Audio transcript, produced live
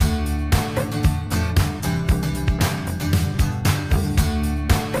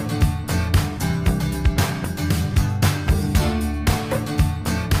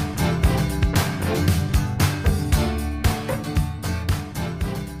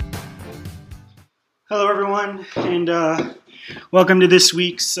Hello, everyone, and welcome to this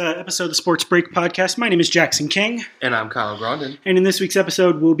week's episode of the Sports Break Podcast. My name is Jackson King. And I'm Kyle Grondin. And in this week's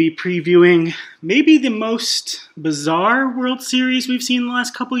episode, we'll be previewing maybe the most bizarre World Series we've seen in the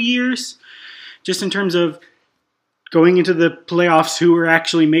last couple years, just in terms of going into the playoffs, who are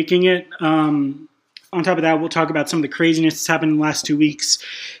actually making it. On top of that, we'll talk about some of the craziness that's happened in the last 2 weeks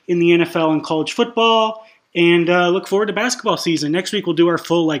in the NFL and college football. And look forward to basketball season. Next week we'll do our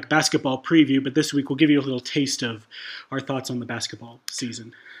full basketball preview, but this week we'll give you a little taste of our thoughts on the basketball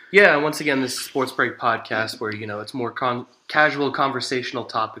season. Yeah, once again, this is Sports Break Podcast where, it's more casual conversational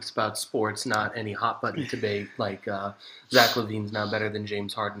topics about sports, not any hot button debate like Zach LaVine's now better than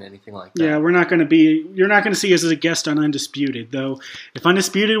James Harden, anything like that. Yeah, you're not going to see us as a guest on Undisputed, though. If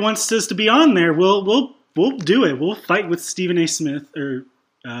Undisputed wants us to be on there, we'll do it. We'll fight with Stephen A. Smith or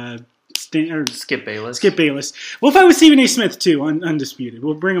Skip Bayless. Skip Bayless. We'll fight with Stephen A. Smith, too, on Undisputed.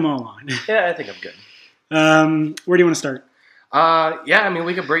 We'll bring them all on. Yeah, I think I'm good. Where do you want to start?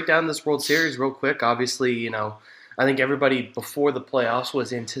 We could break down this World Series real quick. Obviously, I think everybody before the playoffs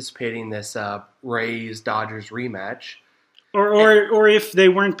was anticipating this Rays-Dodgers rematch. Or if they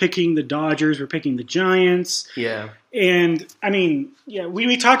weren't picking the Dodgers, we're picking the Giants. Yeah. And,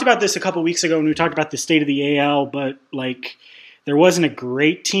 we talked about this a couple weeks ago when we talked about the state of the AL, but, there wasn't a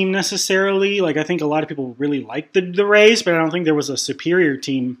great team necessarily. I think a lot of people really liked the Rays, but I don't think there was a superior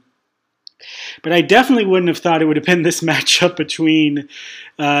team. But I definitely wouldn't have thought it would have been this matchup between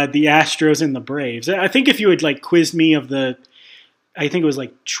the Astros and the Braves. I think if you had quizzed me of I think it was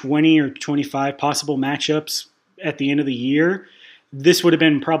 20 or 25 possible matchups at the end of the year, this would have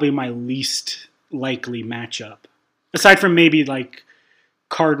been probably my least likely matchup. Aside from maybe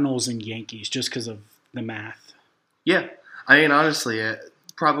Cardinals and Yankees, just because of the math. Yeah. Honestly, I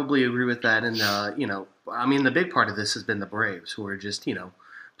probably agree with that. And, the big part of this has been the Braves, who are just,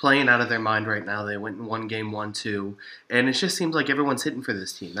 playing out of their mind right now. They went and won game 1-2, and it just seems like everyone's hitting for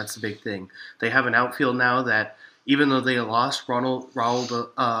this team. That's the big thing. They have an outfield now that, even though they lost Raul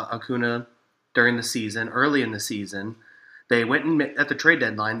Acuna during the season, early in the season, they went and, at the trade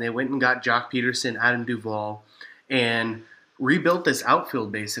deadline, they went and got Jock Peterson, Adam Duvall, and rebuilt this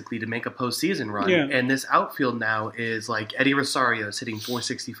outfield basically to make a postseason run. Yeah. And this outfield now is Eddie Rosario's hitting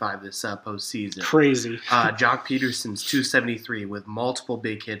 .465 this postseason. Crazy. Jock Peterson's .273 with multiple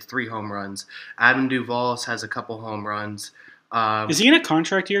big hits, 3 home runs. Adam Duvall has a couple home runs. Is he in a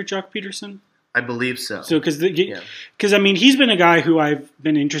contract year, Jock Peterson? I believe so. So because he's been a guy who I've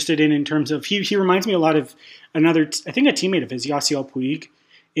been interested in terms of he reminds me a lot of another I think a teammate of his, Yasiel Puig,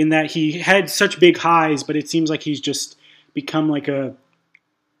 in that he had such big highs, but it seems like he's just become a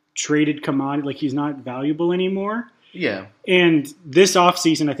traded commodity, he's not valuable anymore. Yeah. And this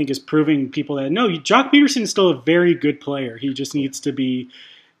offseason, I think, is proving people that, no, Jock Peterson is still a very good player. He just needs to be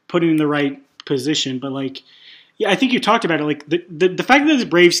put in the right position. But, I think you talked about it. The fact that the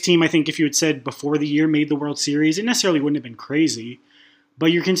Braves team, I think, if you had said before the year made the World Series, it necessarily wouldn't have been crazy.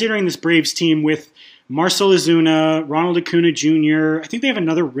 But you're considering this Braves team with Marcell Ozuna, Ronald Acuna Jr. I think they have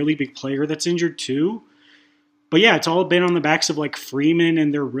another really big player that's injured, too. But yeah, it's all been on the backs of Freeman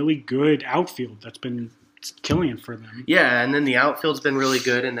and their really good outfield that's been killing it for them. Yeah, and then the outfield's been really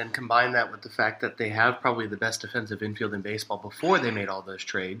good, and then combine that with the fact that they have probably the best defensive infield in baseball before they made all those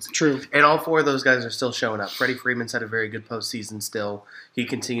trades. True. And all 4 of those guys are still showing up. Freddie Freeman's had a very good postseason still. He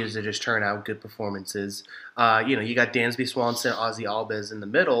continues to just turn out good performances. You got Dansby Swanson, Ozzy Albiz in the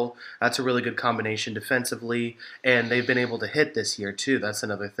middle. That's a really good combination defensively, and they've been able to hit this year too. That's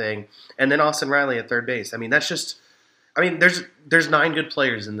another thing. And then Austin Riley at third base. There's 9 good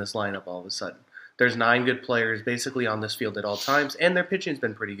players in this lineup all of a sudden. There's 9 good players basically on this field at all times, and their pitching's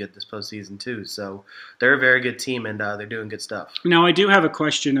been pretty good this postseason too. So they're a very good team, and they're doing good stuff. Now, I do have a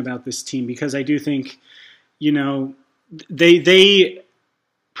question about this team because I do think, they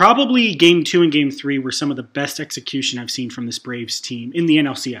probably Game 2 and Game 3 were some of the best execution I've seen from this Braves team, in the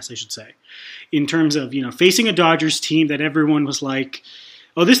NLCS, I should say, in terms of, facing a Dodgers team that everyone was like,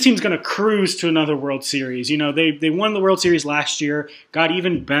 oh, this team's going to cruise to another World Series. They won the World Series last year, got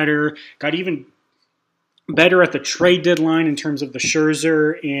even better at the trade deadline in terms of the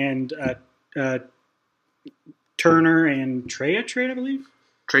Scherzer and Turner and Trey trade, I believe.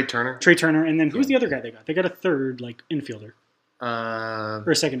 Trey Turner. Trey Turner. And then who's the other guy they got? They got a third, infielder. Or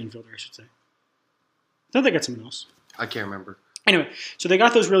a second infielder, I should say. I thought they got someone else. I can't remember. Anyway, so they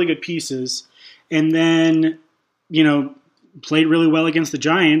got those really good pieces. And then, played really well against the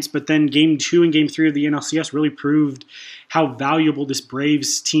Giants. But then Game 2 and Game 3 of the NLCS really proved how valuable this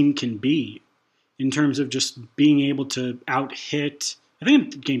Braves team can be in terms of just being able to out-hit. I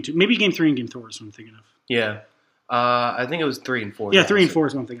think Game 2, maybe Game 3 and Game 4 is what I'm thinking of. Yeah. I think it was 3 and 4. Yeah, 3 and 4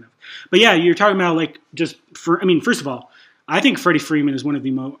 is what I'm thinking of. But yeah, you're talking about like first of all, I think Freddie Freeman is one of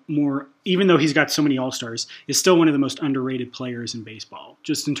the more, even though he's got so many All-Stars, is still one of the most underrated players in baseball.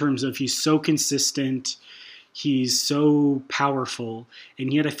 Just in terms of he's so consistent, he's so powerful,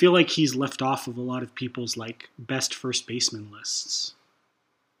 and yet I feel like he's left off of a lot of people's like best first baseman lists.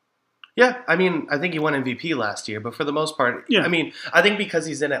 Yeah, I mean, I think he won MVP last year, but for the most part, yeah. I mean, I think because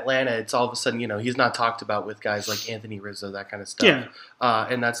he's in Atlanta, it's all of a sudden, he's not talked about with guys like Anthony Rizzo, that kind of stuff. Yeah.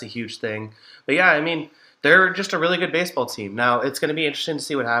 And that's a huge thing. But yeah, I mean, they're just a really good baseball team. Now, it's going to be interesting to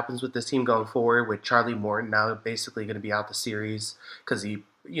see what happens with this team going forward with Charlie Morton now basically going to be out the series because he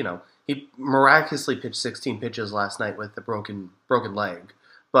miraculously pitched 16 pitches last night with a broken leg.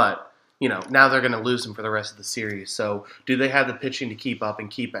 But, now they're going to lose him for the rest of the series. So do they have the pitching to keep up and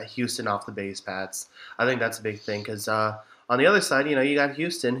keep Houston off the base paths? I think that's a big thing because on the other side, you got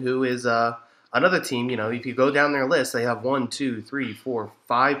Houston, who is another team. If you go down their list, they have 1, 2, 3, 4,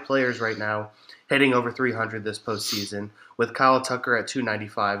 5 players right now hitting over 300 this postseason, with Kyle Tucker at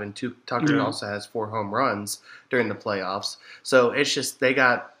 295, and Tucker also has 4 home runs during the playoffs. So it's just they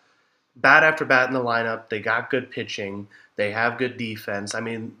got bat after bat in the lineup. They got good pitching. They have good defense. I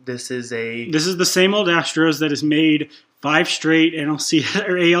mean, this is the same old Astros that has made 5 straight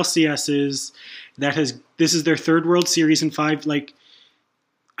ALCSs. This is their 3rd World Series in 5. Like,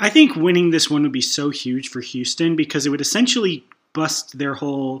 I think winning this one would be so huge for Houston because it would essentially bust their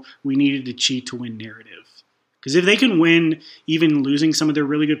whole "we needed to cheat to win" narrative. Because if they can win, even losing some of their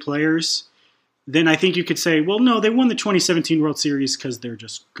really good players, then I think you could say, well, no, they won the 2017 World Series because they're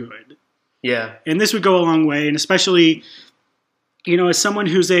just good. Yeah. And this would go a long way, and especially, as someone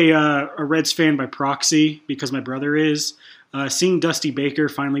who's a Reds fan by proxy, because my brother is, seeing Dusty Baker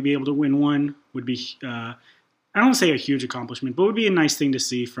finally be able to win one would be, I don't want to say a huge accomplishment, but it would be a nice thing to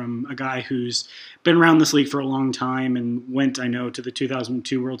see from a guy who's been around this league for a long time and went, I know, to the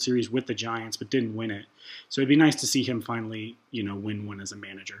 2002 World Series with the Giants, but didn't win it. So it'd be nice to see him finally, win one as a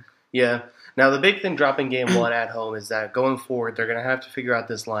manager. Yeah. Now, the big thing dropping game 1 at home is that going forward, they're going to have to figure out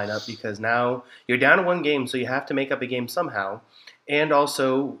this lineup because now you're down to 1 game, so you have to make up a game somehow. And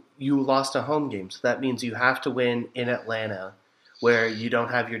also, you lost a home game, so that means you have to win in Atlanta where you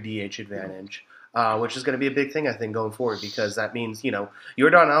don't have your DH advantage. Which is going to be a big thing, I think, going forward because that means,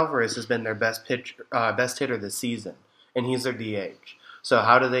 Yordan Alvarez has been their best hitter this season, and he's their DH. So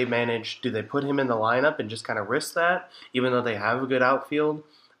how do they manage? Do they put him in the lineup and just kind of risk that, even though they have a good outfield?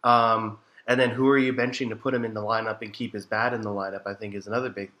 And then who are you benching to put him in the lineup and keep his bat in the lineup, I think is another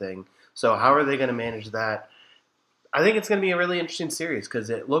big thing. So how are they going to manage that? I think it's going to be a really interesting series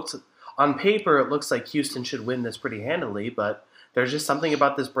because on paper, it looks like Houston should win this pretty handily, but there's just something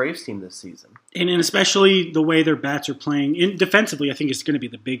about this Braves team this season. And especially the way their bats are playing. Defensively, I think it's going to be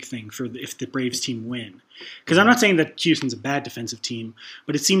the big thing if the Braves team win. Because I'm not saying that Houston's a bad defensive team,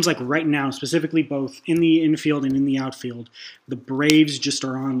 but it seems like right now, specifically both in the infield and in the outfield, the Braves just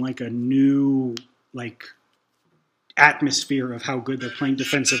are on like a new atmosphere of how good they're playing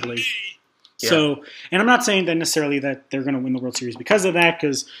defensively. Yeah. So, and I'm not saying that necessarily that they're going to win the World Series because of that,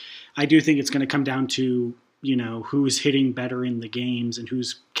 because I do think it's going to come down to who's hitting better in the games and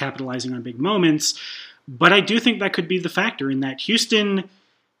who's capitalizing on big moments. But I do think that could be the factor in that Houston,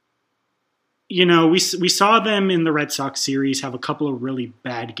 we saw them in the Red Sox series have a couple of really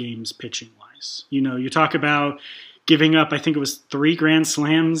bad games pitching-wise. You talk about giving up, I think it was 3 grand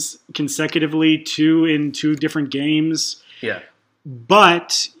slams consecutively, 2 in 2 different games. Yeah.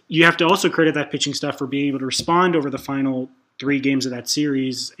 But you have to also credit that pitching staff for being able to respond over the final 3 games of that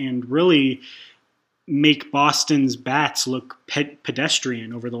series and really make Boston's bats look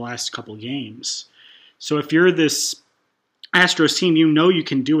pedestrian over the last couple games. So if you're this Astros team, you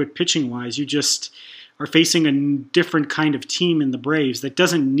can do it pitching-wise. You just are facing a different kind of team in the Braves that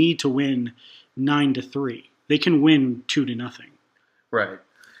doesn't need to win 9-3. They can win 2-0. Right.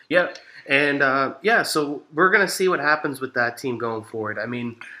 Yeah. And, so we're going to see what happens with that team going forward. I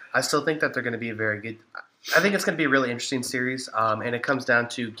mean, I still think that they're going to be I think it's going to be a really interesting series, and it comes down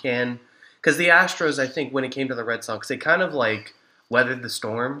to because the Astros, I think, when it came to the Red Sox, they kind of weathered the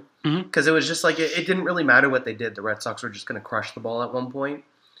storm. Because it was just it didn't really matter what they did. The Red Sox were just going to crush the ball at one point.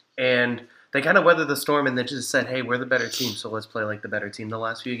 And they kind of weathered the storm and then just said, hey, we're the better team, so let's play like the better team the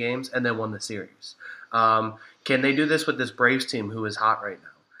last few games, and then won the series. Can they do this with this Braves team who is hot right now?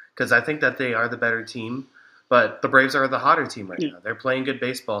 Because I think that they are the better team, but the Braves are the hotter team right now. They're playing good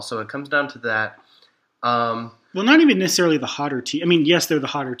baseball, so it comes down to that. Well, not even necessarily the hotter team. I mean, yes, they're the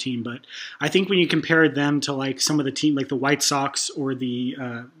hotter team, but I think when you compare them to some of the team, like the White Sox or the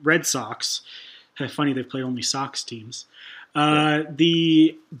Red Sox, funny they've played only Sox teams.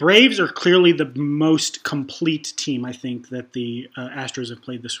 The Braves are clearly the most complete team, I think, that the Astros have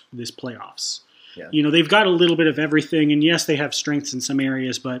played this playoffs. Yeah. You know, they've got a little bit of everything, and yes, they have strengths in some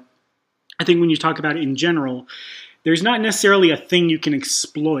areas, but I think when you talk about it in general, there's not necessarily a thing you can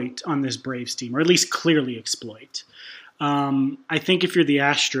exploit on this Braves team, or at least clearly exploit. I think if you're the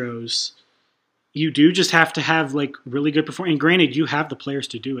Astros, you do just have to have like really good performance. And granted, you have the players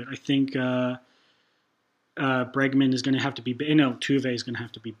to do it. I think Bregman is going to have to be big. No, Altuve is going to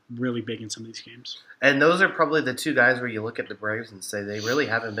have to be really big in some of these games. And those are probably the two guys where you look at the Braves and say they really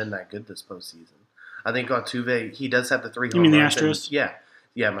haven't been that good this postseason. I think Altuve, he does have the 3 home runs. You mean the Astros?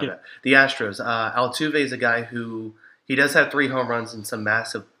 Yeah, my bad. The Astros. Altuve is a guy who he does have 3 home runs and some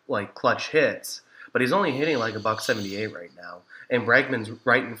massive like clutch hits, but he's only hitting like $178 right now, and Bregman's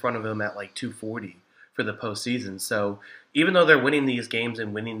right in front of him at like 240 for the postseason. So even though they're winning these games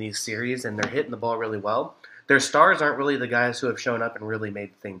and winning these series and they're hitting the ball really well, their stars aren't really the guys who have shown up and really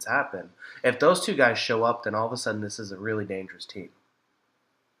made things happen. If those two guys show up, then all of a sudden this is a really dangerous team.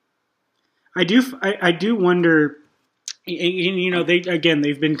 I do wonder. You know,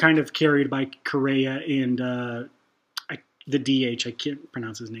 they've been kind of carried by Correa and the DH. I can't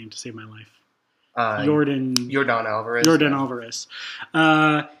pronounce his name to save my life. Yordan Alvarez. Yordan Alvarez.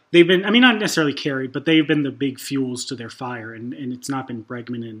 They've been, I mean, not necessarily carried, but they've been the big fuels to their fire, and it's not been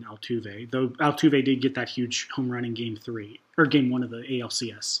Bregman and Altuve. Though Altuve did get that huge home run in Game 1 of the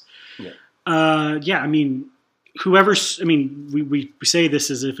ALCS. Yeah. I mean, we say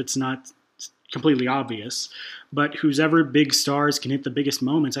this as if it's not completely obvious, but whose ever big stars can hit the biggest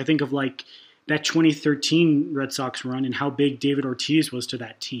moments. I think of like that 2013 Red Sox run and how big David Ortiz was to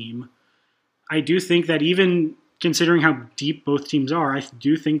that team. I do think that even considering how deep both teams are, I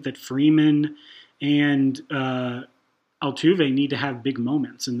do think that Freeman and Altuve need to have big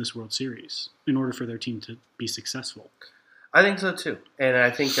moments in this World Series in order for their team to be successful. I think so too. And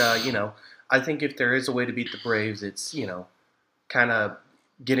I think, I think if there is a way to beat the Braves, it's, kind of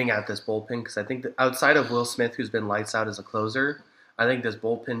getting at this bullpen, because I think that outside of Will Smith, who's been lights out as a closer, I think this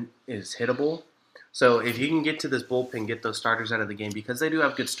bullpen is hittable. So if you can get to this bullpen, get those starters out of the game, because they do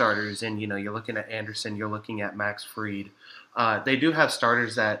have good starters, and you're looking at Anderson, you're looking at Max Fried. They do have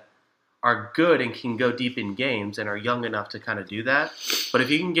starters that are good and can go deep in games and are young enough to kind of do that. But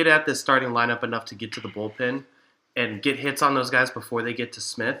if you can get at this starting lineup enough to get to the bullpen and get hits on those guys before they get to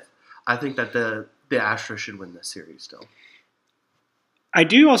Smith, I think that the Astros should win this series still. I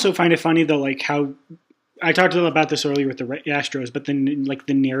do also find it funny, though, like how I talked about this earlier with the Astros, but then like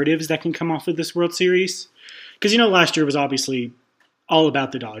the narratives that can come off of this World Series. Because, last year was obviously all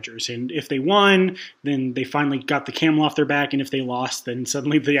about the Dodgers. And if they won, then they finally got the camel off their back. And if they lost, then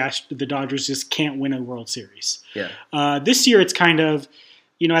suddenly the Dodgers just can't win a World Series. Yeah. This year it's kind of,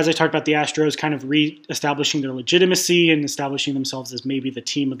 as I talked about the Astros kind of re-establishing their legitimacy and establishing themselves as maybe the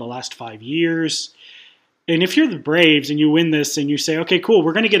team of the last 5 years. And if you're the Braves and you win this and you say, okay, cool,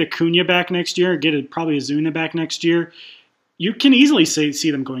 we're going to get Acuna back next year, probably Ozuna back next year, you can easily see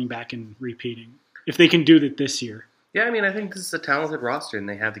them going back and repeating if they can do that this year. Yeah, I think this is a talented roster and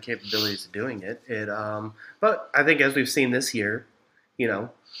they have the capabilities of doing it. But I think as we've seen this year,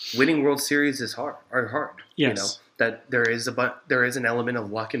 winning World Series is hard. Yes. That there is an element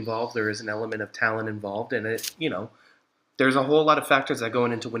of luck involved, there is an element of talent involved, and there's a whole lot of factors that go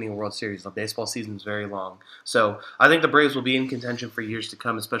into winning a World Series. The baseball season is very long. So I think the Braves will be in contention for years to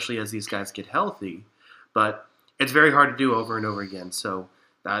come, especially as these guys get healthy. But it's very hard to do over and over again. So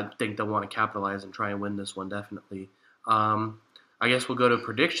I think they'll want to capitalize and try and win this one definitely. I guess we'll go to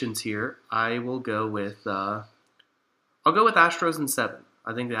predictions here. I will go with Astros in 7.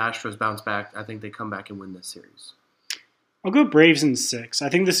 I think the Astros bounce back. I think they come back and win this series. I'll go Braves in 6. I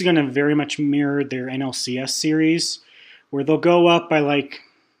think this is going to very much mirror their NLCS series, where they'll go up by like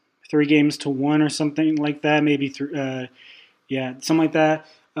 3-1 or something like that, maybe something like that.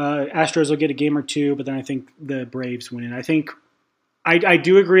 Astros will get a game or two, but then I think the Braves win it. I think I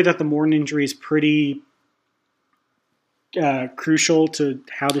do agree that the Morton injury is pretty crucial to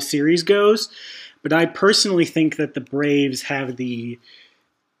how the series goes, but I personally think that the Braves have the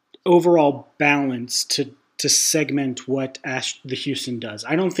overall balance to segment what the Houston does.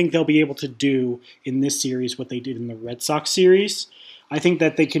 I don't think they'll be able to do in this series what they did in the Red Sox series. I think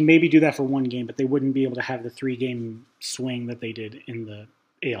that they can maybe do that for one game, but they wouldn't be able to have the 3-game swing that they did in the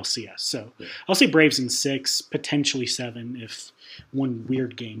ALCS. So yeah. I'll say Braves in 6, potentially 7 if one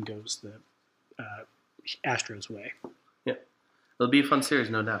weird game goes the Astros' way. Yeah, it'll be a fun series,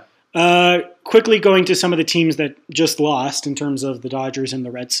 no doubt. Quickly going to some of the teams that just lost in terms of the Dodgers and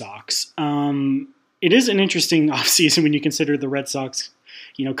the Red Sox. It is an interesting offseason when you consider the Red Sox,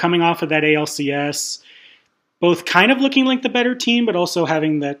 coming off of that ALCS, both kind of looking like the better team, but also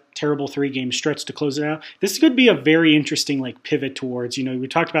having that terrible 3-game stretch to close it out. This could be a very interesting like pivot towards, we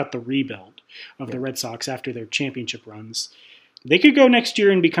talked about the rebuild of the Red Sox after their championship runs. They could go next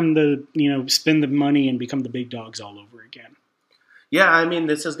year and become spend the money and become the big dogs all over again. Yeah, I mean,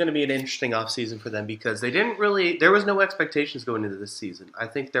 this is going to be an interesting offseason for them because there was no expectations going into this season. I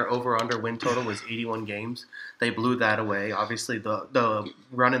think their over-under win total was 81 games. They blew that away. Obviously, the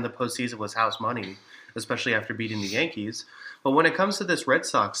run in the postseason was house money, especially after beating the Yankees. But when it comes to this Red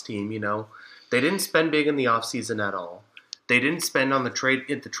Sox team, they didn't spend big in the offseason at all. They didn't spend at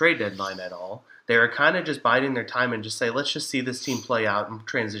the trade deadline at all. They were kind of just biding their time and just say, let's just see this team play out and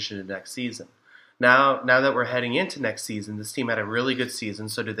transition to next season. Now that we're heading into next season, this team had a really good season,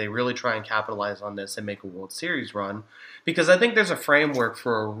 so did they really try and capitalize on this and make a World Series run? Because I think there's a framework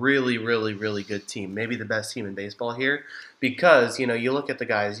for a really, really, really good team, maybe the best team in baseball here. Because, you look at the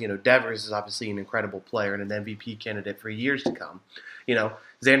guys, Devers is obviously an incredible player and an MVP candidate for years to come. Xander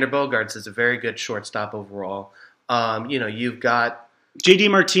Bogaerts is a very good shortstop overall. You've got... JD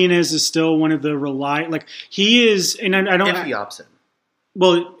Martinez is still one of the he is, and I don't... If he opts in.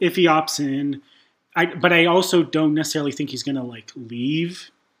 Well, if he opts in... But I also don't necessarily think he's going to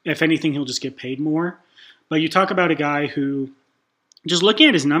leave. If anything, he'll just get paid more. But you talk about a guy who, just looking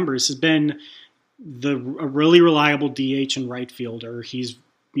at his numbers, has been a really reliable DH and right fielder. He's,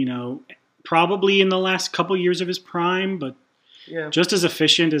 probably in the last couple years of his prime, but just as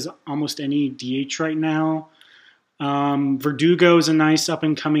efficient as almost any DH right now. Verdugo is a nice up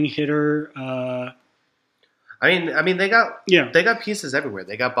and coming hitter. I mean, they got pieces everywhere.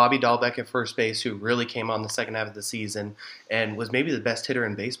 They got Bobby Dahlbeck at first base, who really came on the second half of the season and was maybe the best hitter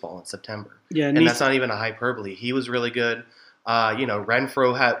in baseball in September. Yeah, and that's not even a hyperbole. He was really good.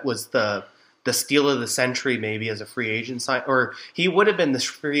 Renfroe was the steal of the century, maybe as a free agent sign, or he would have been the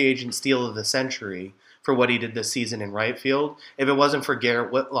free agent steal of the century for what he did this season in right field. If it wasn't for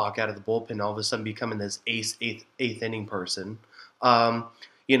Garrett Whitlock out of the bullpen, all of a sudden becoming this eighth inning person,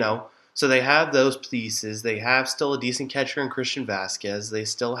 So they have those pieces. They have still a decent catcher in Christian Vasquez. They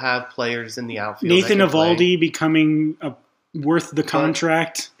still have players in the outfield. Nathan Eovaldi becoming worth the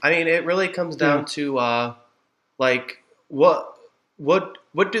contract. But, it really comes down to what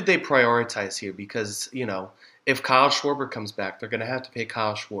did they prioritize here? Because if Kyle Schwarber comes back, they're going to have to pay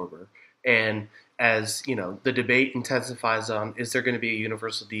Kyle Schwarber. And as the debate intensifies on is there going to be a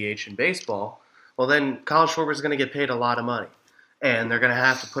universal DH in baseball? Well, then Kyle Schwarber is going to get paid a lot of money. And they're going to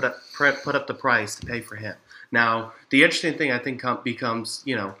have to put up the price to pay for him. Now, the interesting thing I think becomes,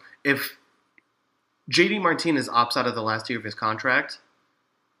 if J.D. Martinez opts out of the last year of his contract,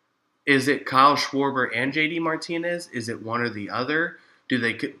 is it Kyle Schwarber and J.D. Martinez? Is it one or the other? Do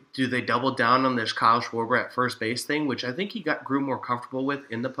they double down on this Kyle Schwarber at first base thing, which I think he grew more comfortable with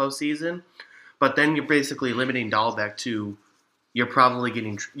in the postseason? But then you're basically limiting Dahlbeck to. You're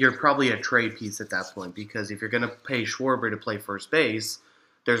probably a trade piece at that point, because if you're going to pay Schwarber to play first base,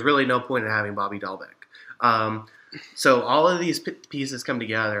 there's really no point in having Bobby Dahlbeck. So all of these pieces come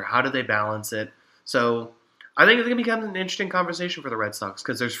together. How do they balance it? So I think it's going to become an interesting conversation for the Red Sox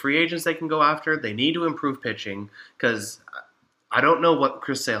because there's free agents they can go after. They need to improve pitching because I don't know what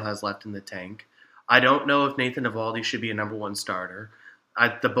Chris Sale has left in the tank. I don't know if Nathan Eovaldi should be a number one starter.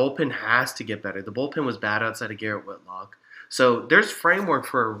 The bullpen has to get better. The bullpen was bad outside of Garrett Whitlock. So there's framework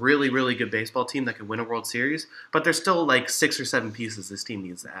for a really, really good baseball team that could win a World Series, but there's still 6 or 7 pieces this team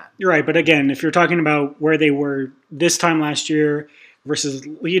needs to add. You're right, but again, if you're talking about where they were this time last year versus,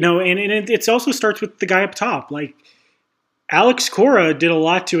 and it also starts with the guy up top. Alex Cora did a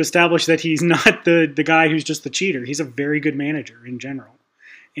lot to establish that he's not the guy who's just the cheater. He's a very good manager in general.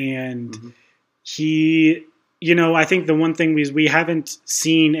 And he, I think the one thing is we haven't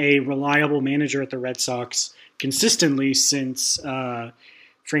seen a reliable manager at the Red Sox consistently since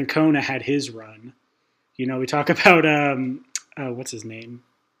Francona had his run. We talk about what's his name,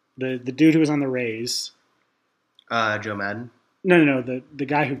 the dude who was on the Rays. Joe Madden. No, the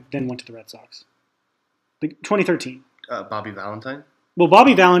guy who then went to the Red Sox. 2013. Bobby Valentine. Well,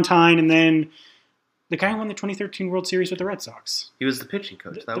 Bobby Valentine, and then the guy who won the 2013 World Series with the Red Sox. He was the pitching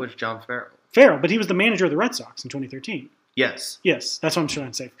coach. That was John Farrell. Farrell, but he was the manager of the Red Sox in 2013. Yes, that's what I'm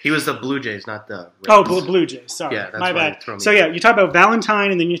trying to say. He was the Blue Jays, not the Reds. Oh, Blue Jays. Sorry, yeah, that's my bad. So you talk about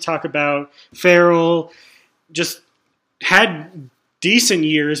Valentine, and then you talk about Farrell. Just had decent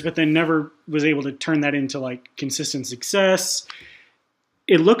years, but then never was able to turn that into consistent success.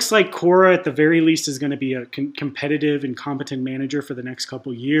 It looks like Cora, at the very least, is going to be a competitive and competent manager for the next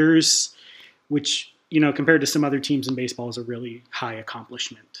couple years, which compared to some other teams in baseball, is a really high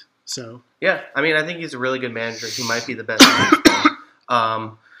accomplishment. So yeah, I think he's a really good manager. He might be the best in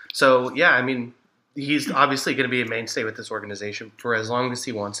baseball. he's obviously going to be a mainstay with this organization for as long as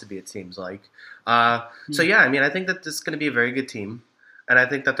he wants to be, it seems like. So, yeah, I mean, I think that this is going to be a very good team. And I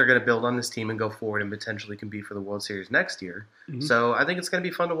think that they're going to build on this team and go forward and potentially compete for the World Series next year. Mm-hmm. So I think it's going to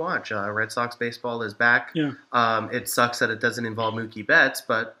be fun to watch. Red Sox baseball is back. Yeah. It sucks that it doesn't involve Mookie Betts,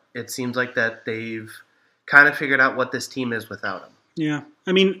 but it seems like that they've kind of figured out what this team is without him. Yeah.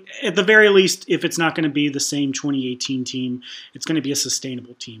 I mean, at the very least, if it's not going to be the same 2018 team, it's going to be a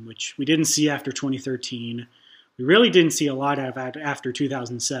sustainable team, which we didn't see after 2013. We really didn't see a lot of after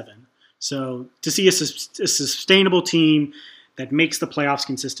 2007. So to see a sustainable team that makes the playoffs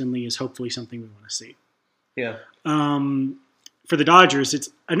consistently is hopefully something we want to see. Yeah. For the Dodgers, it's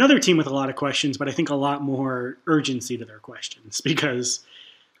another team with a lot of questions, but I think a lot more urgency to their questions because,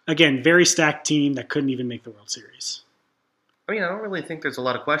 again, very stacked team that couldn't even make the World Series. I mean, I don't really think there's a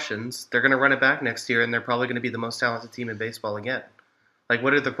lot of questions. They're going to run it back next year, and they're probably going to be the most talented team in baseball again.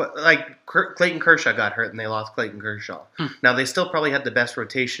 Clayton Kershaw got hurt, and they lost Clayton Kershaw. Now, they still probably had the best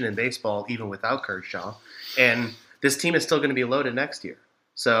rotation in baseball, even without Kershaw, and this team is still going to be loaded next year.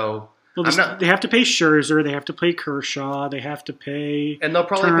 So they have to pay Scherzer, they have to pay Kershaw, they have to pay and they'll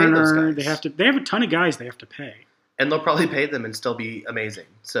probably Turner, pay those guys. They have a ton of guys they have to pay, and they'll probably pay them and still be amazing.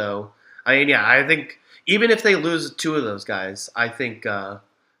 So I mean, yeah, I think even if they lose two of those guys, I think the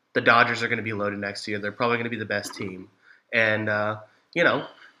Dodgers are going to be loaded next year. They're probably going to be the best team, and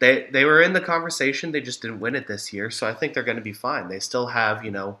they were in the conversation. They just didn't win it this year, so I think they're going to be fine. They still have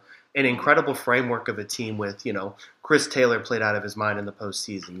an incredible framework of a team with, Chris Taylor played out of his mind in the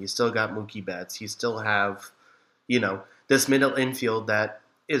postseason. You still got Mookie Betts. You still have, this middle infield that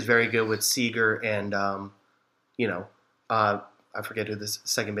is very good with Seager and, I forget who this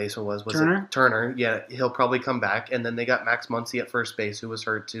second baseman was. Was Turner? It Turner? Yeah, he'll probably come back. And then they got Max Muncy at first base, who was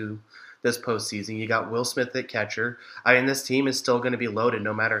hurt too this postseason. You got Will Smith at catcher. I mean, this team is still going to be loaded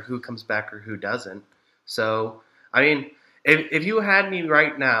no matter who comes back or who doesn't. So, I mean, if you had me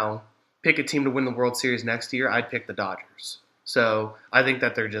right now pick a team to win the World Series next year, I'd pick the Dodgers. So I think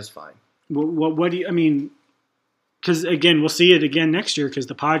that they're just fine. What do you, I mean, because again, we'll see it again next year because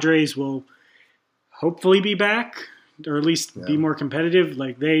the Padres will hopefully be back or at least be more competitive.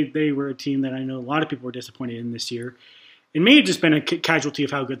 Like they were a team that I know a lot of people were disappointed in this year. It may have just been a casualty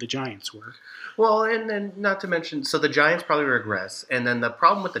of how good the Giants were. Well, and then not to mention, so the Giants probably regress. And then the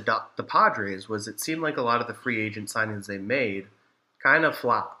problem with the Padres was it seemed like a lot of the free agent signings they made kind of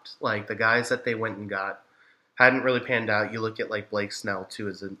flopped. Like the guys that they went and got hadn't really panned out. You look at like Blake Snell too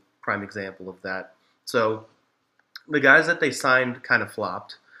as a prime example of that. So the guys that they signed kind of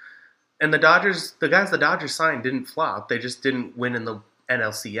flopped. And the guys the Dodgers signed didn't flop. They just didn't win in the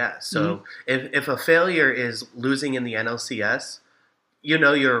NLCS. So if a failure is losing in the NLCS,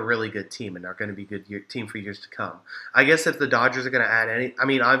 you're a really good team and are going to be a good team for years to come. I guess if the Dodgers are going to add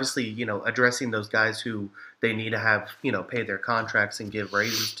obviously, addressing those guys who they need to have, pay their contracts and give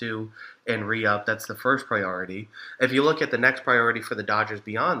raises to and re-up, that's the first priority. If you look at the next priority for the Dodgers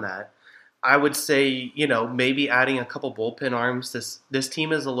beyond that, I would say, maybe adding a couple bullpen arms. This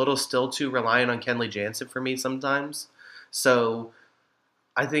team is a little still too reliant on Kenley Jansen for me sometimes. So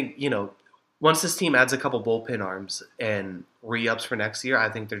I think, once this team adds a couple bullpen arms and re-ups for next year, I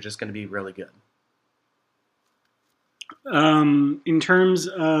think they're just going to be really good. In terms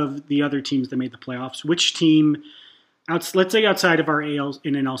of the other teams that made the playoffs, which team, let's say outside of our AL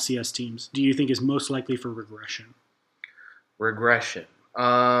and NLCS teams, do you think is most likely for regression? Regression.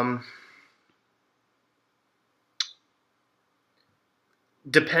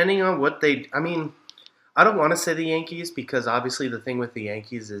 Depending on what I don't want to say the Yankees because obviously the thing with the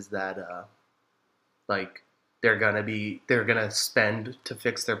Yankees is that they're gonna spend to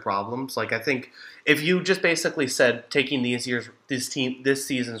fix their problems. Like I think if you just basically said taking this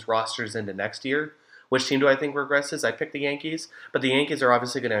season's rosters into next year, which team do I think regresses? I pick the Yankees, but the Yankees are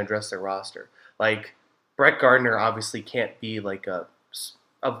obviously going to address their roster. Like Brett Gardner obviously can't be like a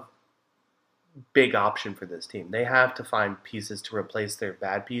big option for this team. They have to find pieces to replace their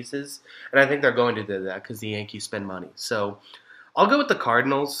bad pieces, and I think they're going to do that because the Yankees spend money. So I'll go with the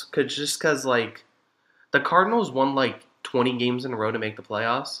Cardinals because the Cardinals won like 20 games in a row to make the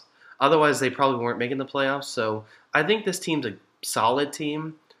playoffs. Otherwise, they probably weren't making the playoffs. So I think this team's a solid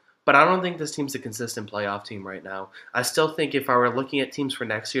team, but I don't think this team's a consistent playoff team right now. I still think if I were looking at teams for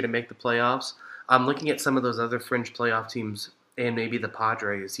next year to make the playoffs, I'm looking at some of those other fringe playoff teams and maybe the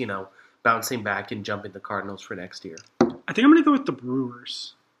Padres, bouncing back and jumping the Cardinals for next year. I think I'm going to go with the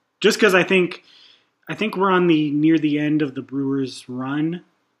Brewers, just because I think we're on near the end of the Brewers' run.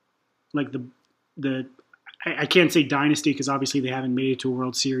 Like I can't say dynasty because obviously they haven't made it to a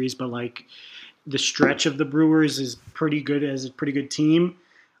World Series, but like the stretch of the Brewers is pretty good as a pretty good team.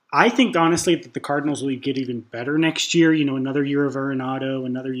 I think honestly that the Cardinals will get even better next year. Another year of Arenado,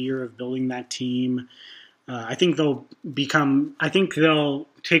 another year of building that team. I think they'll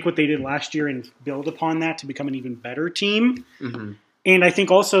take what they did last year and build upon that to become an even better team. Mm-hmm. And I think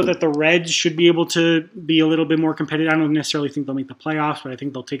also that the Reds should be able to be a little bit more competitive. I don't necessarily think they'll make the playoffs, but I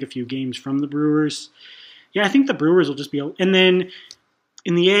think they'll take a few games from the Brewers. Yeah, I think the Brewers will just be able. And then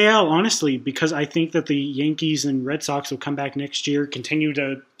in the AL, honestly, because I think that the Yankees and Red Sox will come back next year, continue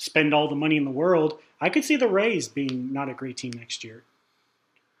to spend all the money in the world, I could see the Rays being not a great team next year.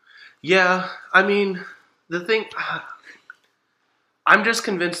 Yeah, I mean, the thing, I'm just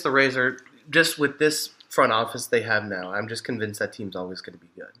convinced the Rays are, just with this front office they have now, I'm just convinced that team's always going to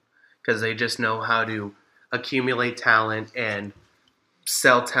be good. Because they just know how to accumulate talent and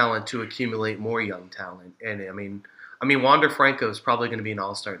sell talent to accumulate more young talent. And I mean, Wander Franco is probably going to be an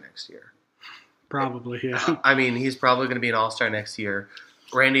all-star next year. Probably, yeah. I mean, he's probably going to be an all-star next year.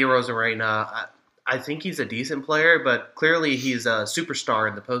 Randy Arozarena, I think he's a decent player, but clearly he's a superstar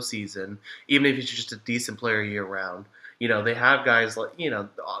in the postseason, even if he's just a decent player year-round. They have guys like,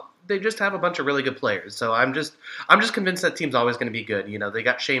 they just have a bunch of really good players. So I'm just convinced that team's always going to be good. They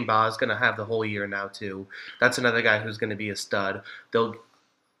got Shane Baz going to have the whole year now too. That's another guy who's going to be a stud.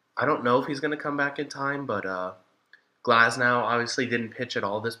 I don't know if he's going to come back in time, but Glasnow obviously didn't pitch at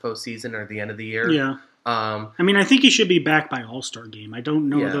all this postseason or the end of the year. Yeah. I think he should be back by All-Star game. I don't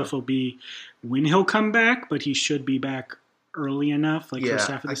know though if it'll be when he'll come back, but he should be back early enough, first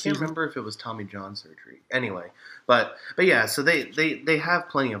half of the season. I can't remember if it was Tommy John surgery. Anyway, but yeah, so they have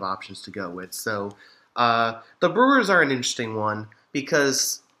plenty of options to go with. So the Brewers are an interesting one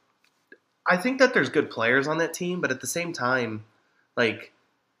because I think that there's good players on that team, but at the same time, they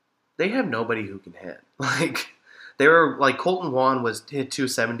have nobody who can hit. They were Colton Wong hit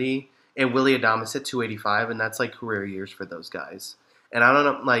 270 and Willy Adames hit 285, and that's career years for those guys. And I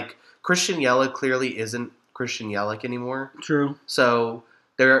don't know, Christian Yelich clearly isn't Christian Yelich anymore. True. So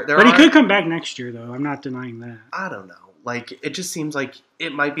but he could come back next year, though. I'm not denying that. I don't know. It just seems like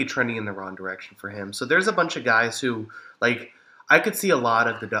it might be trending in the wrong direction for him. So there's a bunch of guys who, I could see a lot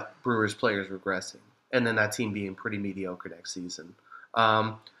of the Brewers players regressing, and then that team being pretty mediocre next season.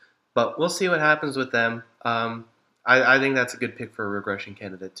 But we'll see what happens with them. I think that's a good pick for a regression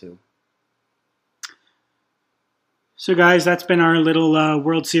candidate, too. So, guys, that's been our little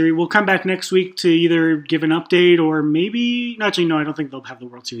World Series. We'll come back next week to either give an update or maybe... Actually, no, I don't think they'll have the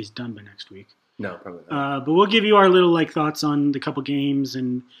World Series done by next week. No, probably not. But we'll give you our little thoughts on the couple games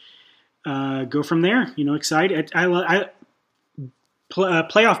and go from there. Excited.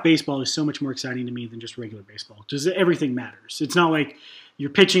 Playoff baseball is so much more exciting to me than just regular baseball. Just everything matters. It's not like you're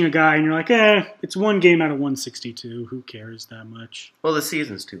pitching a guy and you're like, it's one game out of 162. Who cares that much? Well, the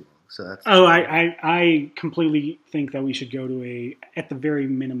season's too long. So that's I completely think that we should go to at the very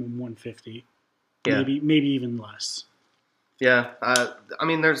minimum 150. Yeah. Maybe even less. Yeah.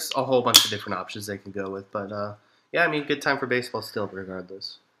 There's a whole bunch of different options they can go with, but good time for baseball still,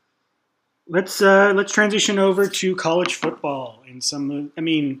 regardless. Let's transition over to college football and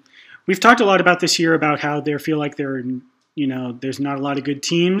we've talked a lot about this year about how they feel like there's not a lot of good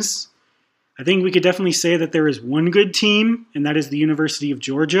teams. I think we could definitely say that there is one good team, and that is the University of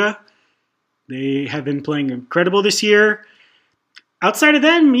Georgia. They have been playing incredible this year. Outside of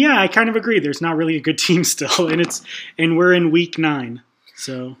them, I kind of agree. There's not really a good team still, and we're in week 9.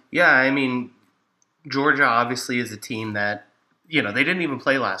 So Georgia obviously is a team that they didn't even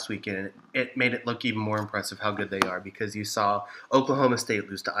play last weekend, and it made it look even more impressive how good they are because you saw Oklahoma State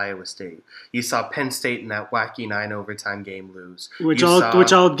lose to Iowa State. You saw Penn State in that wacky 9-overtime game lose. Which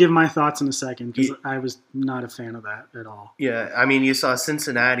I'll give my thoughts in a second because I was not a fan of that at all. Yeah, you saw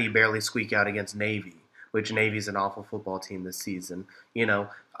Cincinnati barely squeak out against Navy, which Navy's an awful football team this season.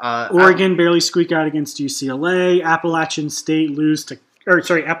 Oregon barely squeak out against UCLA. Appalachian State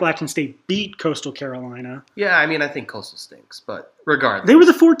beat Coastal Carolina. Yeah, I think Coastal stinks, but regardless. They were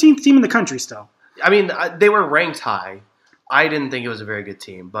the 14th team in the country still. They were ranked high. I didn't think it was a very good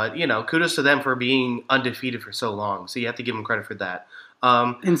team, but, kudos to them for being undefeated for so long, so you have to give them credit for that.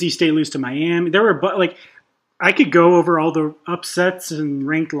 NC State lose to Miami. I could go over all the upsets and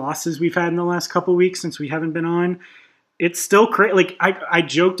ranked losses we've had in the last couple weeks since we haven't been on. It's still crazy. I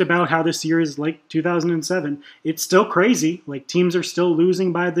joked about how this year is like 2007. It's still crazy. Teams are still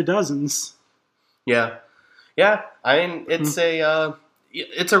losing by the dozens. Yeah. It's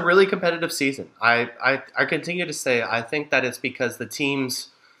it's a really competitive season. I continue to say I think that it's because the teams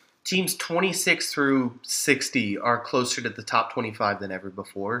 26 through 60 are closer to the top 25 than ever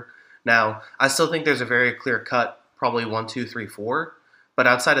before. Now, I still think there's a very clear cut, probably 1, 2, 3, 4. But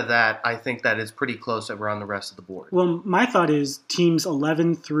outside of that, I think that it's pretty close around the rest of the board. Well, my thought is teams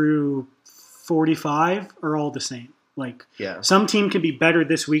 11 through 45 are all the same. Like, some team can be better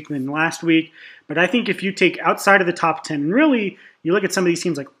this week than last week, but I think if you take outside of the top 10, and really you look at some of these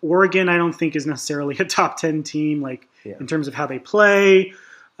teams like Oregon, I don't think is necessarily a top 10 team, like in terms of how they play.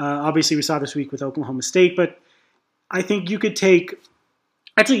 Obviously, we saw this week with Oklahoma State, but I think you could take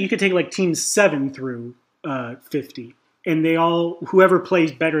like teams 7 through 50, and whoever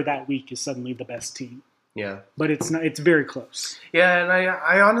plays better that week is suddenly the best team. Yeah, but it's very close. Yeah, and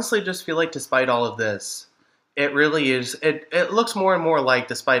I honestly just feel like despite all of this, it really is. It looks more and more like,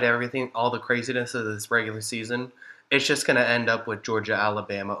 despite everything, all the craziness of this regular season, it's just going to end up with Georgia,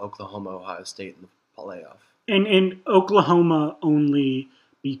 Alabama, Oklahoma, Ohio State in the playoff. And Oklahoma only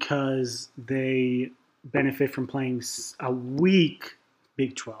because they benefit from playing a weak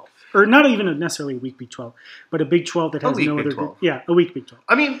Big 12. Or not even necessarily a weak Big 12, but a Big 12 that has no other. A weak Big 12.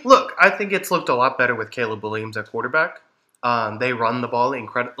 I mean, look, I think it's looked a lot better with Caleb Williams at quarterback. They run the ball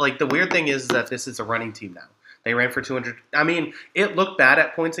incredible. Like, the weird thing is that this is a running team now. They ran for 200. I mean, it looked bad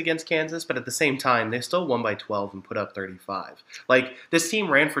at points against Kansas, but at the same time, they still won by 12 and put up 35. Like, this team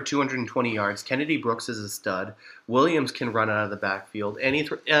ran for 220 yards. Kennedy Brooks is a stud. Williams can run out of the backfield. And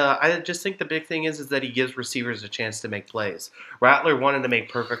I just think the big thing is that he gives receivers a chance to make plays. Rattler wanted to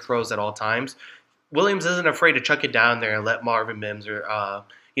make perfect throws at all times. Williams isn't afraid to chuck it down there and let Marvin Mims or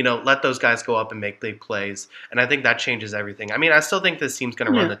let those guys go up and make big plays. And I think that changes everything. I mean, I still think this team's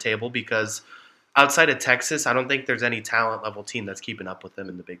going to run the table because outside of Texas, I don't think there's any talent level team that's keeping up with them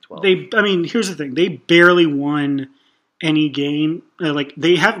in the Big 12. Here's the thing. They barely won any game.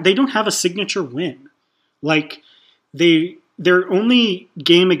 They don't have a signature win. Like, their only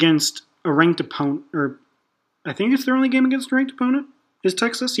game against a ranked opponent, or I think it's their only game against a ranked opponent, is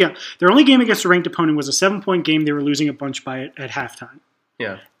Texas. Yeah. Their only game against a ranked opponent was a 7-point game. They were losing a bunch by it at halftime.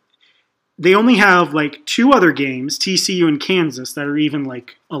 Yeah. They only have, 2 other games, TCU and Kansas, that are even,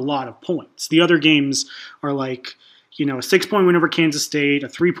 a lot of points. The other games are, a 6-point win over Kansas State, a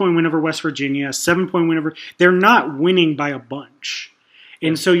 3-point win over West Virginia, a 7-point win over... They're not winning by a bunch.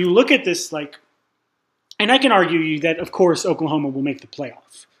 And so you look at this, and I can argue that, of course, Oklahoma will make the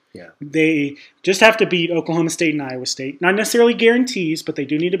playoff. Yeah. They just have to beat Oklahoma State and Iowa State. Not necessarily guarantees, but they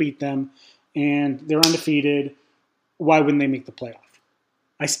do need to beat them. And they're undefeated. Why wouldn't they make the playoff?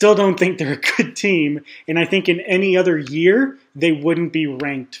 I still don't think they're a good team, and I think in any other year, they wouldn't be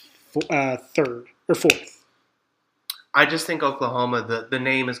ranked 3rd or 4th. I just think Oklahoma, the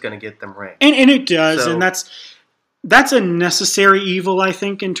name is going to get them ranked. And it does, and that's a necessary evil, I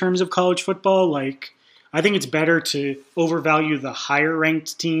think, in terms of college football. I think it's better to overvalue the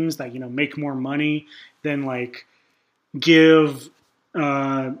higher-ranked teams that, make more money than, give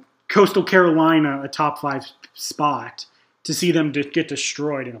Coastal Carolina a top 5 spot to see them get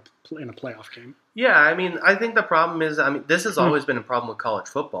destroyed in a playoff game. Yeah, I think the problem is, this has always been a problem with college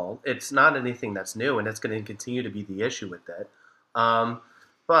football. It's not anything that's new, and it's going to continue to be the issue with it.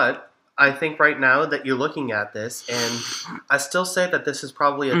 But I think right now that you're looking at this, and I still say that this is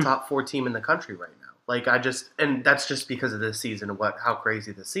probably a top 4 team in the country right now. And that's just because of this season and how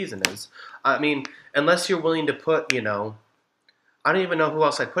crazy this season is. Unless you're willing to put, I don't even know who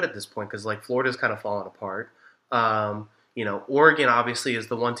else I'd put at this point because, Florida's kind of fallen apart. Oregon obviously is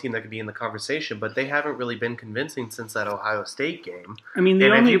the one team that could be in the conversation, but they haven't really been convincing since that Ohio State game.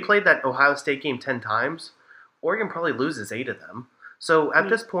 If you played that Ohio State game 10 times, Oregon probably loses 8 of them. So at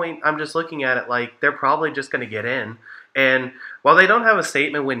this point, I'm just looking at it they're probably just going to get in. And while they don't have a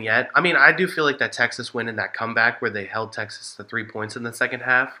statement win yet, I do feel like that Texas win and that comeback where they held Texas to 3 points in the second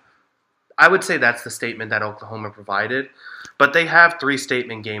half, I would say that's the statement that Oklahoma provided. But they have 3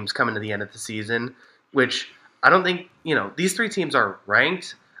 statement games coming to the end of the season, which I don't think, these 3 teams are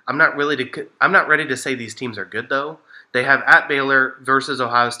ranked. I'm not ready to say these teams are good, though. They have at Baylor versus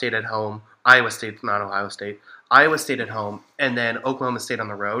Ohio State at home. Iowa State, not Ohio State. Iowa State at home, and then Oklahoma State on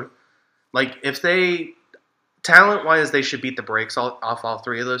the road. If they, talent-wise, they should beat the brakes off all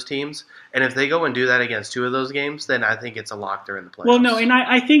 3 of those teams. And if they go and do that against 2 of those games, then I think it's a lock they're in the playoffs. Well, no, and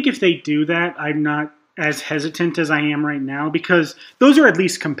I think if they do that, I'm not as hesitant as I am right now because those are at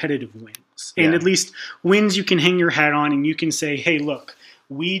least competitive wins. And at least wins you can hang your hat on and you can say, hey, look,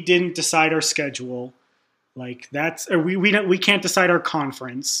 we didn't decide our schedule. We can't decide our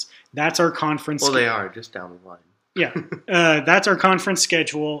conference. That's our conference. Well, they are just down the line. Yeah. That's our conference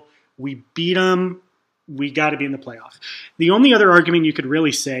schedule. We beat them. We got to be in the playoff. The only other argument you could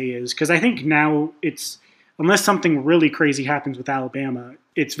really say is, because I think now unless something really crazy happens with Alabama,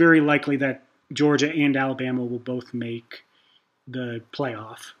 it's very likely that Georgia and Alabama will both make the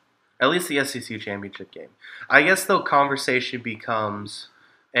playoff. At least the SEC championship game. I guess the conversation becomes,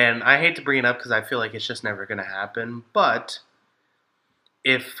 and I hate to bring it up because I feel like it's just never going to happen, but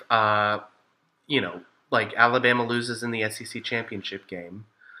if, like Alabama loses in the SEC championship game,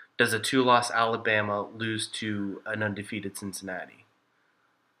 does a 2-loss Alabama lose to an undefeated Cincinnati?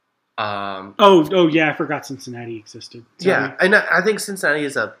 Yeah, I forgot Cincinnati existed. Sorry. Yeah, and I think Cincinnati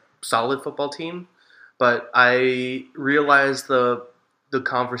is a solid football team, but I realize the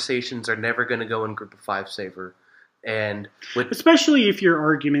conversations are never going to go in group of 5 favor, and especially if your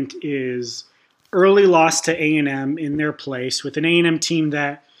argument is early loss to A&M in their place with an A&M team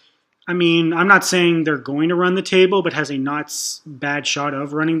that, I mean, I'm not saying they're going to run the table, but has a not bad shot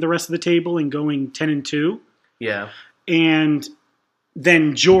of running the rest of the table and going 10-2. Yeah, and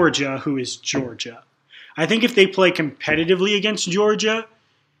then Georgia, who is Georgia. I think if they play competitively against Georgia,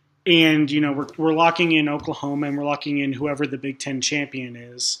 and we're locking in Oklahoma and we're locking in whoever the Big Ten champion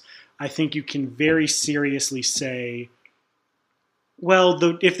is, I think you can very seriously say, well,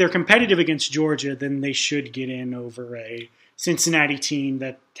 if they're competitive against Georgia, then they should get in over a Cincinnati team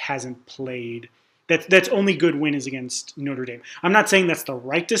that hasn't played. That's only good win is against Notre Dame. I'm not saying that's the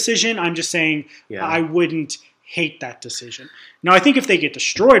right decision. I'm just saying I wouldn't hate that decision. Now, I think if they get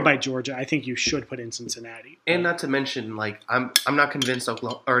destroyed by Georgia, I think you should put in Cincinnati. And not to mention, like, I'm not convinced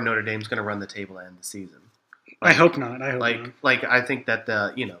Oklahoma or Notre Dame's going to run the table and the season. I hope not. I think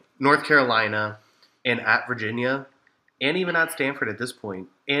that North Carolina and at Virginia, and even at Stanford at this point,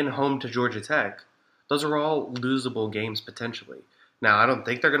 and home to Georgia Tech, those are all losable games potentially. Now, I don't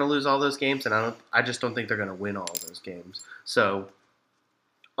think they're going to lose all those games, and I just don't think they're going to win all of those games. So,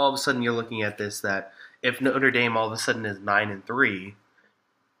 all of a sudden, you're looking at this that if Notre Dame all of a sudden is 9-3,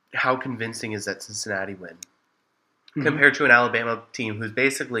 how convincing is that Cincinnati win compared to an Alabama team who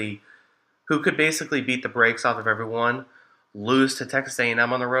could basically beat the brakes off of everyone, lose to Texas A&M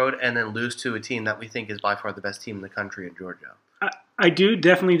on the road, and then lose to a team that we think is by far the best team in the country in Georgia? I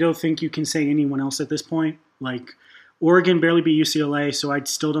definitely don't think you can say anyone else at this point. Like, Oregon barely beat UCLA, so I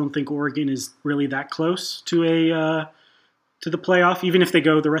still don't think Oregon is really that close to to the playoff, even if they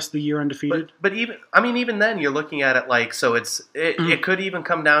go the rest of the year undefeated. But even then, you're looking at it like, so it could even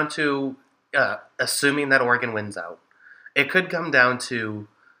come down to assuming that Oregon wins out. It could come down to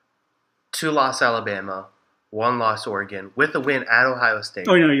 2-loss Alabama, 1-loss Oregon with a win at Ohio State.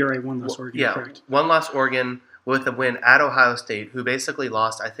 Oh no, you're right, 1-loss Oregon. Yeah, correct. 1-loss Oregon with a win at Ohio State, who basically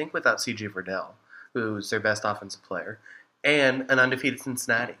lost, I think, without C.J. Verdell, who's their best offensive player, and an undefeated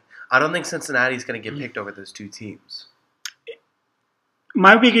Cincinnati. I don't think Cincinnati's going to get picked over those two teams.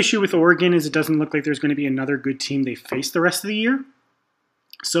 My big issue with Oregon is it doesn't look like there's going to be another good team they face the rest of the year.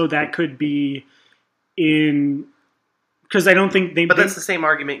 So that could be because I don't think they... But that's the same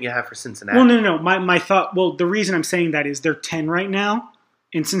argument you have for Cincinnati. Well, no. My thought... Well, the reason I'm saying that is they're 10 right now,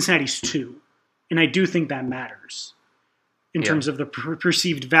 and Cincinnati's 2. And I do think that matters in terms of the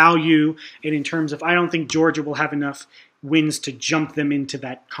perceived value and in terms of... I don't think Georgia will have enough wins to jump them into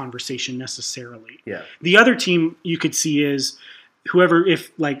that conversation necessarily. Yeah. The other team you could see is whoever...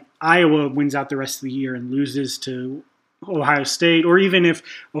 If, like, Iowa wins out the rest of the year and loses to Ohio State, or even if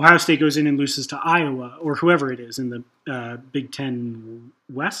Ohio State goes in and loses to Iowa, or whoever it is in the Big Ten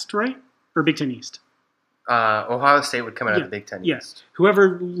West, right? Or Big Ten East? Ohio State would come out of the Big Ten East.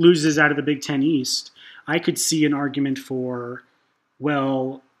 Whoever loses out of the Big Ten East, I could see an argument for,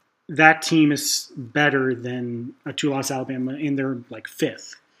 well, that team is better than a 2-loss Alabama, and they're like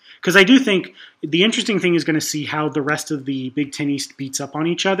 5th. Because I do think the interesting thing is going to see how the rest of the Big Ten East beats up on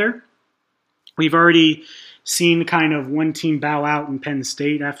each other. We've already seen kind of one team bow out in Penn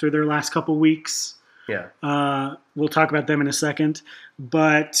State after their last couple weeks. Yeah. We'll talk about them in a second.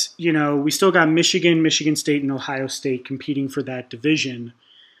 But, we still got Michigan, Michigan State, and Ohio State competing for that division.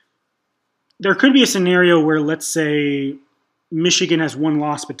 There could be a scenario where, let's say, Michigan has one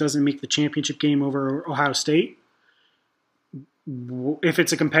loss but doesn't make the championship game over Ohio State. If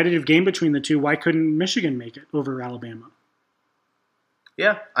it's a competitive game between the two, why couldn't Michigan make it over Alabama?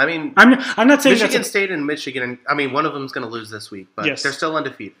 Yeah, I mean, I'm not saying Michigan State and Michigan. I mean, one of them's going to lose this week, but they're still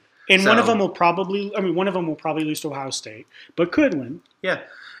undefeated. And one of them will probably lose to Ohio State, but could win. Yeah,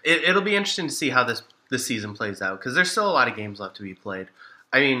 it'll be interesting to see how this season plays out because there's still a lot of games left to be played.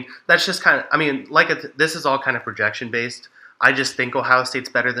 I mean, that's just kind of. I mean, this is all kind of projection based. I just think Ohio State's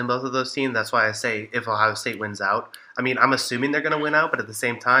better than both of those teams. That's why I say if Ohio State wins out, I mean, I'm assuming they're going to win out, but at the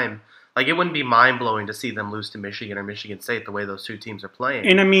same time, like, it wouldn't be mind-blowing to see them lose to Michigan or Michigan State the way those two teams are playing.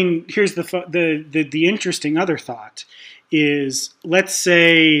 And, I mean, here's the interesting other thought is, let's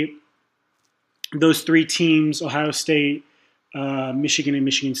say those three teams, Ohio State, Michigan, and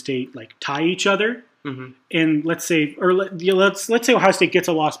Michigan State, like, tie each other. Mm-hmm. and let's say Ohio State gets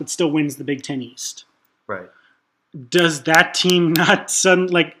a loss but still wins the Big Ten East. Right. Does that team not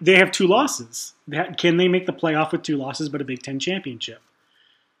they have 2 losses? Can they make the playoff with 2 losses but a Big Ten championship?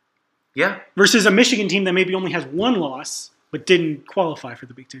 Yeah. Versus a Michigan team that maybe only has 1 loss but didn't qualify for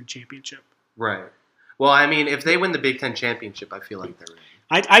the Big Ten championship. Right. Well, I mean, if they win the Big Ten championship, I feel like they're in.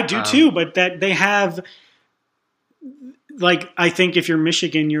 I do too, but that they have, I think if you're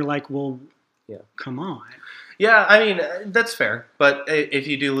Michigan, you're like, well, come on. Yeah, I mean, that's fair. But if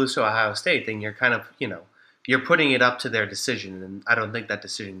you do lose to Ohio State, then you're kind of, you're putting it up to their decision, and I don't think that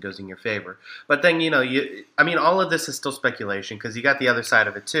decision goes in your favor. But then, all of this is still speculation because you got the other side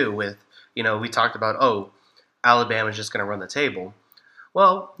of it too with, we talked about, Alabama's just going to run the table.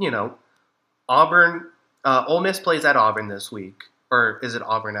 Well, Auburn, Ole Miss plays at Auburn this week. Or is it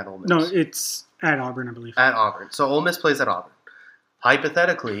Auburn at Ole Miss? No, it's at Auburn, I believe. At Auburn. So Ole Miss plays at Auburn.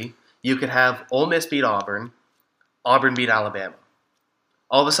 Hypothetically, you could have Ole Miss beat Auburn, Auburn beat Alabama.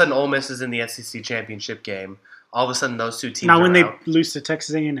 All of a sudden, Ole Miss is in the SEC championship game. All of a sudden, those 2 teams Now, when are they out. lose to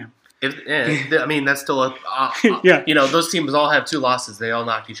Texas A&M. That's still yeah. Those teams all have 2 losses. They all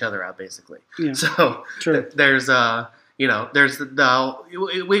knocked each other out, basically. Yeah. So there's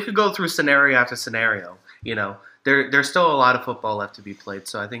we could go through scenario after scenario. There's still a lot of football left to be played,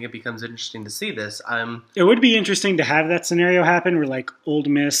 so I think it becomes interesting to see this. It would be interesting to have that scenario happen where Ole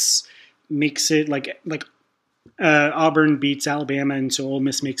Miss makes it Auburn beats Alabama, and so Ole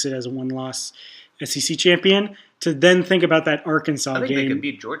Miss makes it as a 1-loss SEC champion. To then think about that Arkansas game. I think they could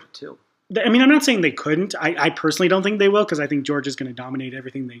beat Georgia too. I mean, I'm not saying they couldn't. I personally don't think they will because I think Georgia's going to dominate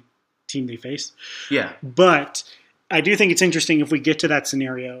everything team they face. Yeah, but I do think it's interesting if we get to that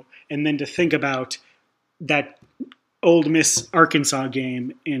scenario and then to think about that Ole Miss Arkansas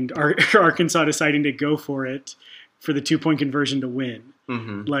game and Arkansas deciding to go for it for the 2-point conversion to win.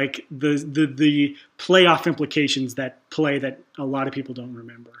 Mm-hmm. The playoff implications that a lot of people don't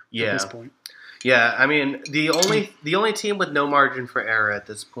remember at this point. Yeah, I mean the only team with no margin for error at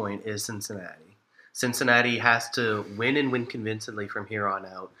this point is Cincinnati. Cincinnati has to win and win convincingly from here on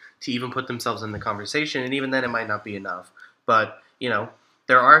out to even put themselves in the conversation, and even then it might not be enough. But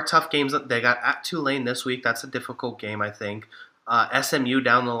there are tough games. They got at Tulane this week. That's a difficult game, I think. SMU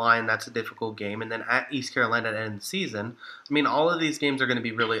down the line, that's a difficult game. And then at East Carolina at the end of the season. I mean, all of these games are going to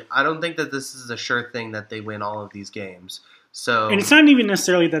be really – I don't think that this is a sure thing that they win all of these games. And it's not even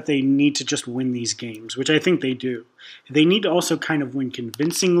necessarily that they need to just win these games, which I think they do. They need to also kind of win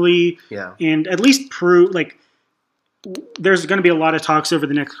convincingly and at least prove – there's going to be a lot of talks over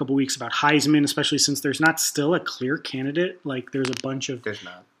the next couple weeks about Heisman, especially since there's not still a clear candidate. There's a bunch of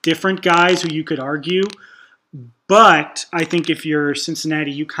different guys who you could argue. But I think if you're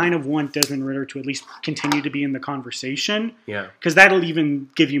Cincinnati, you kind of want Desmond Ridder to at least continue to be in the conversation. Yeah. Because that'll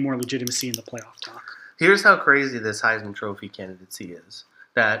even give you more legitimacy in the playoff talk. Here's how crazy this Heisman Trophy candidacy is.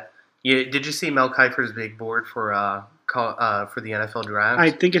 Did you see Mel Kiper's big board for the NFL draft?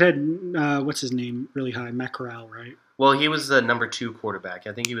 I think it had, what's his name, really high, Matt Corral, right? Well, he was the number 2 quarterback.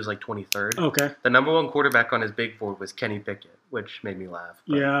 I think he was 23rd. Okay. The number 1 quarterback on his big board was Kenny Pickett, which made me laugh.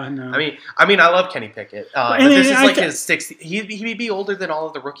 But, yeah, no. I mean, I love Kenny Pickett, but this is his 6th. He'd be older than all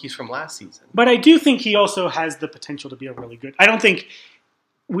of the rookies from last season. But I do think he also has the potential to be a really good. I don't think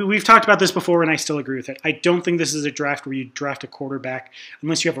we've talked about this before, and I still agree with it. I don't think this is a draft where you draft a quarterback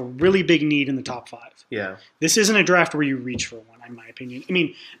unless you have a really big need in the top 5. Yeah. This isn't a draft where you reach for one, in my opinion. I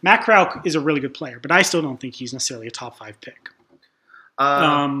mean, Matt Corral is a really good player, but I still don't think he's necessarily a top 5 pick.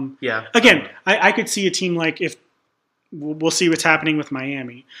 Yeah. Again, I could see a team if we'll see what's happening with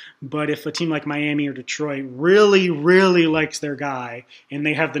Miami, but if a team like Miami or Detroit really, really likes their guy and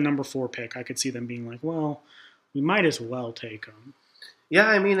they have the number 4 pick, I could see them being well, we might as well take him. Yeah,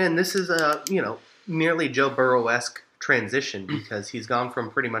 I mean, and this is a nearly Joe Burrow-esque transition because he's gone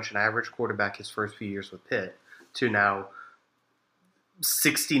from pretty much an average quarterback his first few years with Pitt to now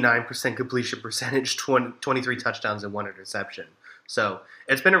 69% completion percentage, 23 touchdowns and 1 interception. So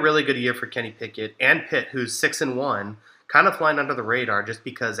it's been a really good year for Kenny Pickett and Pitt, who's 6-1, kind of flying under the radar just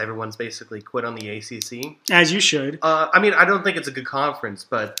because everyone's basically quit on the ACC. As you should. I mean, I don't think it's a good conference,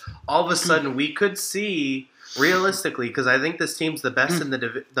 but all of a sudden we could see, realistically, because I think this team's the best in the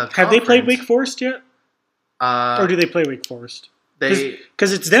conference. Have they played Wake Forest yet? Or do they play Wake Forest?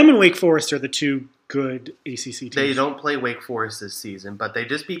 Because it's them and Wake Forest are the 2 good ACC teams. They don't play Wake Forest this season, but they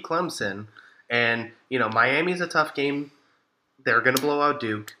just beat Clemson. And, Miami's a tough game. They're going to blow out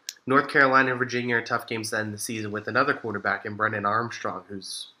Duke. North Carolina and Virginia are tough games to end the season with another quarterback in Brennan Armstrong,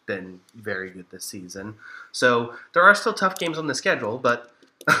 who's been very good this season. So there are still tough games on the schedule, but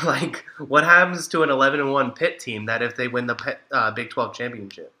what happens to an 11-1 Pitt team that if they win the Big 12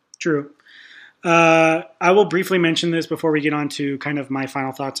 championship? True. I will briefly mention this before we get on to kind of my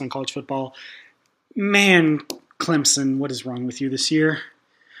final thoughts on college football. Man, Clemson, what is wrong with you this year?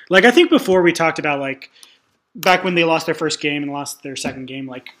 Like, I think before we talked about, like, back when they lost their first game and lost their second game,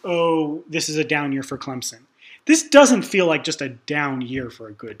 like, oh, this is a down year for Clemson. This doesn't feel like just a down year for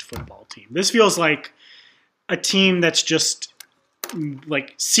a good football team. This feels like a team that's just,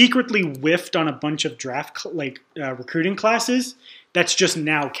 like, secretly whiffed on a bunch of recruiting classes that's just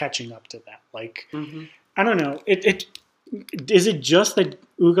now catching up to that. Like, I don't know. Is it just that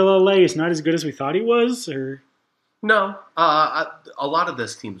Ugalele is not as good as we thought he was, or? No, a lot of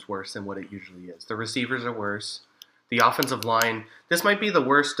this team's worse than what it usually is. The receivers are worse. The offensive line. This might be the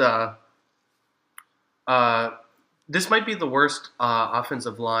worst.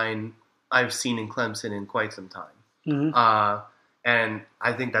 Offensive line I've seen in Clemson in quite some time. Mm-hmm. And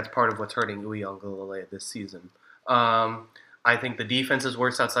I think that's part of what's hurting Ugalele this season. I think the defense is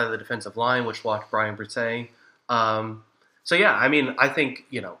worse outside of the defensive line, which lost Brian Brzee. So yeah, I mean, I think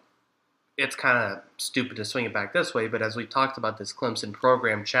it's kind of stupid to swing it back this way, but as we talked about this Clemson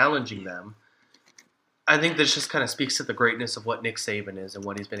program challenging them, I think this just kind of speaks to the greatness of what Nick Saban is and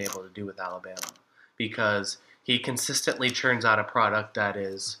what he's been able to do with Alabama, because he consistently churns out a product that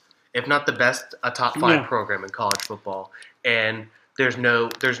is, if not the best, a top 5 program in college football. And there's no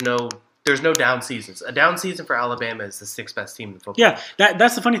down seasons. A down season for Alabama is the 6th best team in football. Yeah,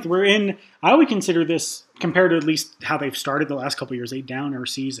 that's the funny thing. We're in. I would consider this, compared to at least how they've started the last couple of years, a downer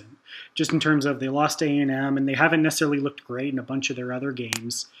season. Just in terms of they lost to A&M and they haven't necessarily looked great in a bunch of their other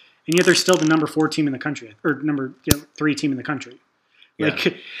games, and yet they're still the number 4 team in the country, or number 3 team in the country. Yeah.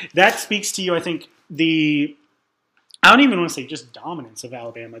 Like, that speaks to you. I think I don't even want to say just dominance of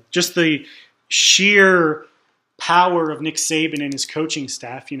Alabama, just the sheer power of Nick Saban and his coaching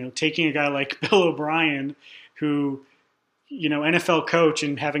staff, taking a guy like Bill O'Brien, who, NFL coach,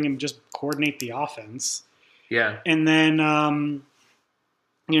 and having him just coordinate the offense. Yeah. And then, and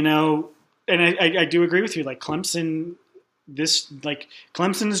I do agree with you, like Clemson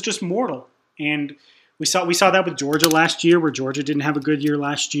is just mortal. And we saw that with Georgia last year, where Georgia didn't have a good year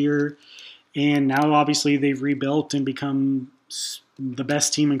last year. And now obviously they've rebuilt and become the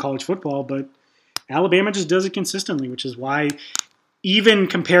best team in college football, but Alabama just does it consistently, which is why even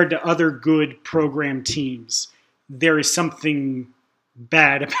compared to other good program teams, there is something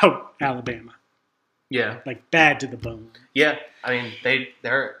bad about Alabama. Yeah. Like bad to the bone. Yeah. I mean,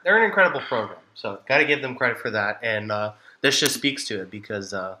 they're an incredible program, so got to give them credit for that. And this just speaks to it,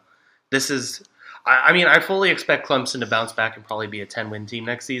 because this is – I mean, I fully expect Clemson to bounce back and probably be a 10-win team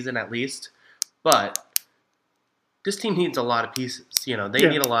next season at least. But this team needs a lot of pieces. They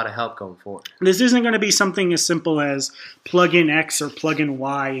need a lot of help going forward. This isn't going to be something as simple as plug in X or plug in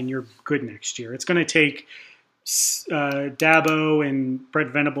Y and you're good next year. It's going to take Dabo and Brett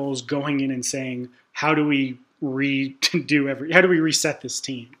Venables going in and saying, how do we reset this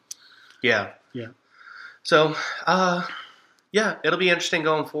team? Yeah. Yeah. So, it'll be interesting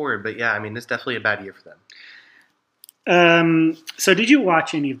going forward. But yeah, I mean, it's definitely a bad year for them. So did you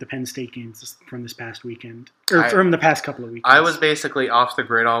watch any of the Penn State games from this past weekend, or from the past couple of weekends? I was basically off the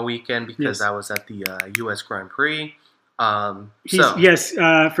grid all weekend because I was at the U.S. Grand Prix. Yes,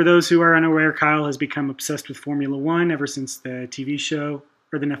 for those who are unaware, Kyle has become obsessed with Formula One ever since the TV show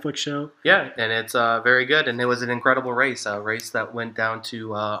or the Netflix show. Yeah, and it's very good, and it was an incredible race, a race that went down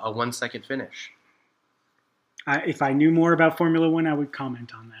to a 1-second finish. If I knew more about Formula One, I would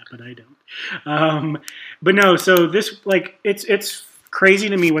comment on that, but I don't. But no, so this, it's crazy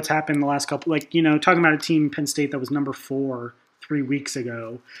to me what's happened the last couple, talking about a team, Penn State, that was number 4 3 weeks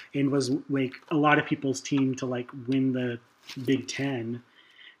ago and was a lot of people's team to win the Big Ten.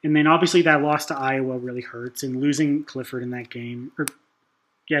 And then obviously that loss to Iowa really hurts, and losing Clifford in that game, I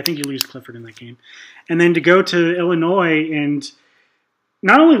think you lose Clifford in that game. And then to go to Illinois and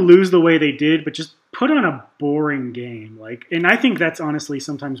not only lose the way they did, but just put on a boring game. And I think that's honestly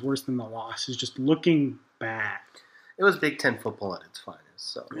sometimes worse than the loss, is just looking bad. It was Big Ten football at its finest.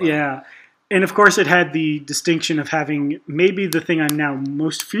 So yeah. And of course it had the distinction of having maybe the thing I'm now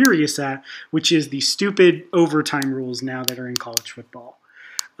most furious at, which is the stupid overtime rules now that are in college football.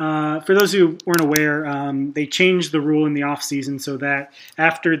 For those who weren't aware, they changed the rule in the offseason so that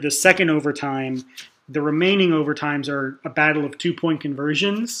after the second overtime, the remaining overtimes are a battle of 2-point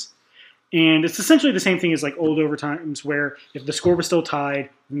conversions. And it's essentially the same thing as old overtimes, where if the score was still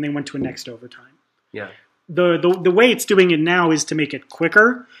tied, then they went to a next overtime. Yeah. The way it's doing it now is to make it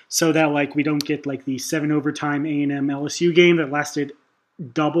quicker, so that we don't get the 7 overtime A&M LSU game that lasted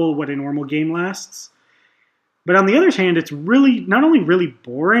double what a normal game lasts. But on the other hand, it's really not only really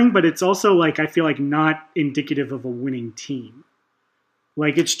boring, but it's also I feel not indicative of a winning team.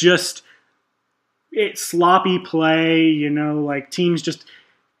 It's just sloppy play. Like teams just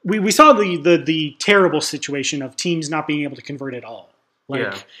we saw the terrible situation of teams not being able to convert at all.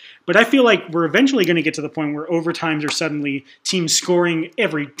 But I feel like we're eventually going to get to the point where overtimes are suddenly teams scoring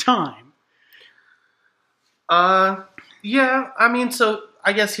every time. Yeah. I mean, so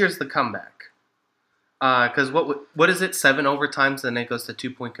I guess here's the comeback. Because what is it? 7 overtimes, then it goes to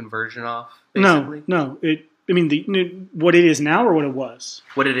 2-point conversion off. Basically? No. What it is now or what it was?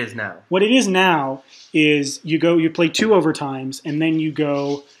 What it is now. What it is now is you play 2 overtimes, and then you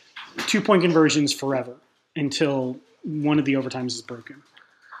go 2-point conversions forever until one of the overtimes is broken.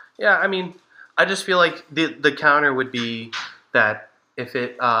 Yeah, I mean, I just feel like the counter would be that if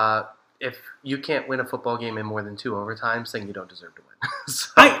you can't win a football game in more than 2 overtimes, then you don't deserve to win.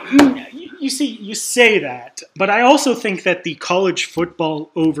 You say that, but I also think that the college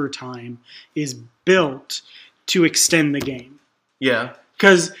football overtime is built to extend the game. Yeah.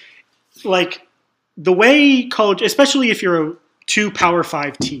 Because, like, the way college, especially if you're 2 Power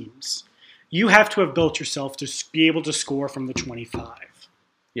 5 teams, you have to have built yourself to be able to score from the 25.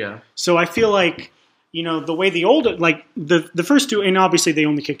 Yeah. So I feel like, the way the first 2, and obviously they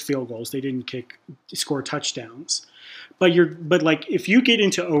only kicked field goals. They didn't score touchdowns. But if you get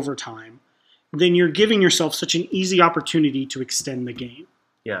into overtime, then you're giving yourself such an easy opportunity to extend the game.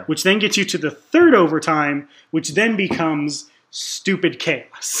 Yeah. Which then gets you to the 3rd overtime, which then becomes stupid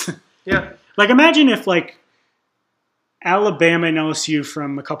chaos. Yeah. Like, imagine if, Alabama and LSU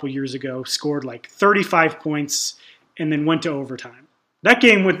from a couple years ago scored, 35 points and then went to overtime. That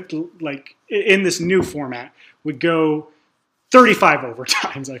game would, in this new format, would go 35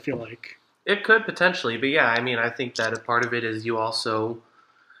 overtimes, I feel like. It could potentially, but yeah, I mean, I think that a part of it is you also...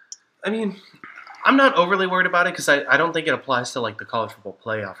 I mean, I'm not overly worried about it because I don't think it applies to, the college football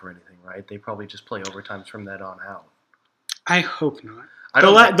playoff or anything, right? They probably just play overtimes from that on out. I hope not.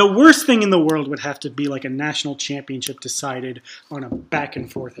 The worst thing in the world would have to be a national championship decided on a back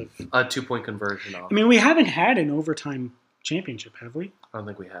and forth of... A 2-point conversion off. I mean, we haven't had an overtime championship, have we? I don't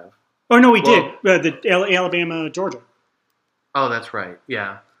think we have. Oh, no, we did. The Alabama-Georgia. Oh, that's right.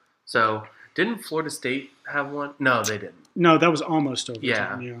 Yeah. So, didn't Florida State have one? No, they didn't. No, that was almost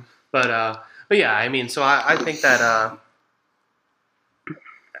overtime. Yeah. But yeah, I mean, so I think that...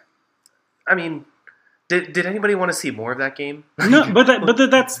 I mean... Did anybody want to see more of that game? No, but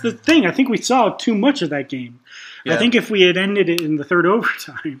that's the thing. I think we saw too much of that game. Yeah. I think if we had ended it in the 3rd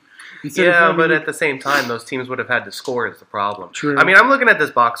overtime... but at the same time, those teams would have had to score is the problem. True. I mean, I'm looking at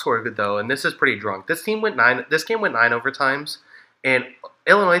this box score, though, and this is pretty drunk. This game went 9 overtimes, and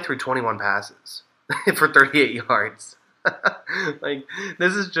Illinois threw 21 passes for 38 yards.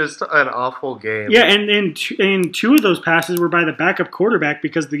 This is just an awful game. Yeah, and 2 of those passes were by the backup quarterback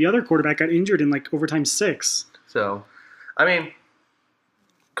because the other quarterback got injured in overtime 6. So, I mean,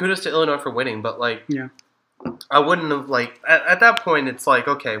 kudos to Illinois for winning, but yeah, I wouldn't have at that point. It's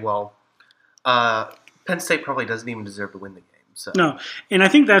okay, well, Penn State probably doesn't even deserve to win the game. So no, and I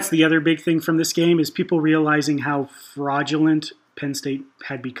think that's the other big thing from this game is people realizing how fraudulent Penn State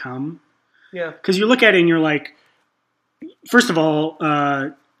had become. Yeah, because you look at it and you're like. First of all,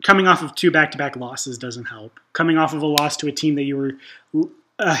 coming off of 2 back-to-back losses doesn't help. Coming off of a loss to a team that you were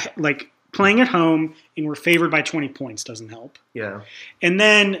playing at home and were favored by 20 points doesn't help. Yeah. And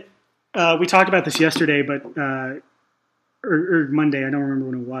then we talked about this yesterday, but or Monday, I don't remember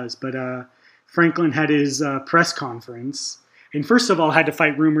when it was, but Franklin had his press conference and first of all had to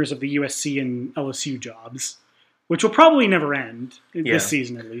fight rumors of the USC and LSU jobs, which will probably never end this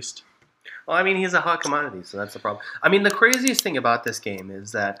season at least. Well, I mean, he's a hot commodity, so that's the problem. I mean, the craziest thing about this game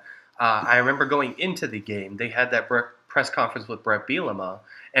is that I remember going into the game, they had that press conference with Brett Bielema,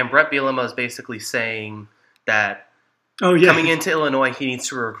 and Brett Bielema is basically saying that coming into Illinois, he needs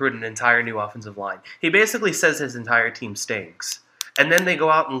to recruit an entire new offensive line. He basically says his entire team stinks, and then they go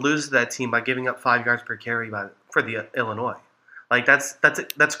out and lose to that team by giving up 5 yards per carry for the Illinois.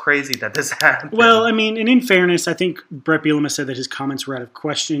 That's crazy that this happened. Well, I mean, and in fairness, I think Brett Bielema said that his comments were out of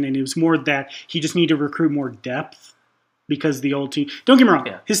question, and it was more that he just needed to recruit more depth because the old team. Don't get me wrong,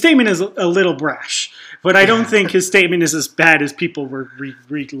 his statement is a little brash, but I don't think his statement is as bad as people were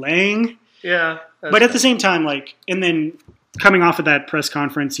relaying. Yeah, but at the same time, and then coming off of that press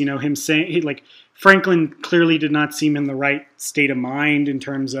conference, him saying Franklin clearly did not seem in the right state of mind in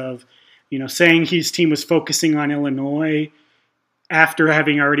terms of, saying his team was focusing on Illinois. After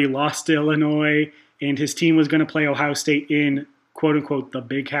having already lost to Illinois, and his team was going to play Ohio State in, quote-unquote, the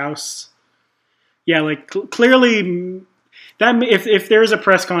big house. Yeah, clearly, that if there's a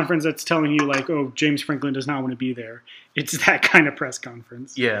press conference that's telling you, oh, James Franklin does not want to be there, it's that kind of press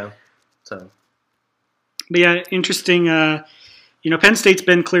conference. Yeah, so. But yeah, interesting Penn State's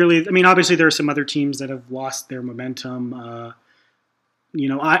been clearly. I mean, obviously there are some other teams that have lost their momentum.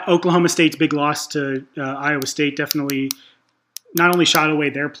 Oklahoma State's big loss to Iowa State definitely not only shot away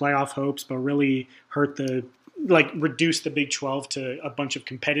their playoff hopes, but really hurt reduced the Big 12 to a bunch of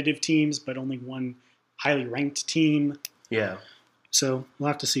competitive teams, but only one highly ranked team. Yeah. So we'll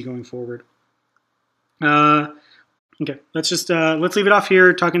have to see going forward. Okay, let's leave it off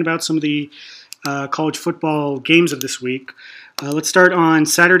here talking about some of the college football games of this week. Let's start on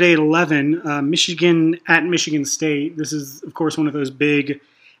Saturday at 11, Michigan at Michigan State. This is, of course, one of those big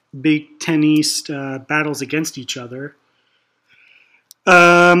Big Ten East battles against each other.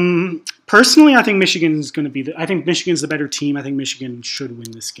 Personally, I think Michigan's the better team. I think Michigan should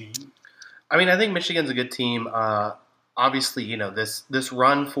win this game. I mean, I think Michigan's a good team. Obviously, this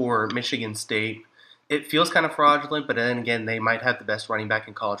run for Michigan State, it feels kind of fraudulent, but then again, they might have the best running back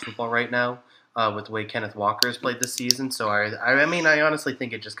in college football right now with the way Kenneth Walker has played this season. So, I honestly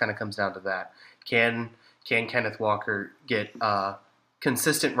think it just kind of comes down to that. Can Kenneth Walker get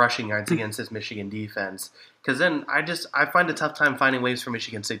consistent rushing yards against this Michigan defense? Because then I find a tough time finding ways for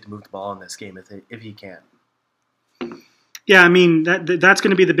Michigan State to move the ball in this game if he can. Yeah, I mean, that's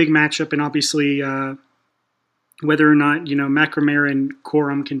going to be the big matchup, and obviously whether or not, McNamara and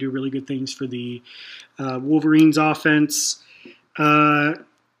Corum can do really good things for the Wolverines offense. I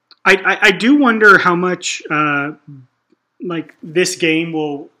do wonder how much this game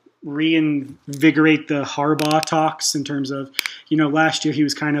will reinvigorate the Harbaugh talks in terms of, last year he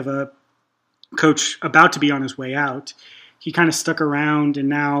was kind of a coach about to be on his way out. He kind of stuck around and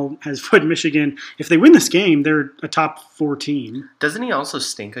now has put Michigan. If they win this game, they're a top 4 team. Doesn't he also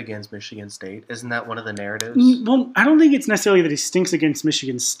stink against Michigan State? Isn't that one of the narratives? Well, I don't think it's necessarily that he stinks against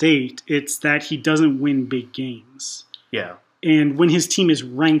Michigan State. It's that he doesn't win big games. Yeah. And when his team is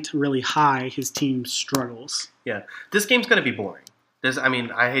ranked really high, his team struggles. Yeah. This game's going to be boring.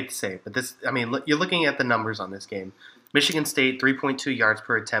 I hate to say it, but you're looking at the numbers on this game. Michigan State, 3.2 yards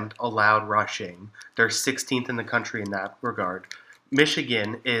per attempt allowed rushing. They're 16th in the country in that regard.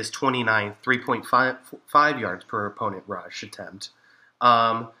 Michigan is 29th, 3.5 yards per opponent rush attempt.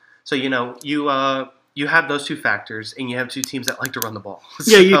 So, you have those two factors, and you have two teams that like to run the ball.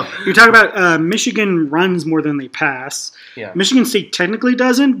 Yeah, you're talking about Michigan runs more than they pass. Yeah. Michigan State technically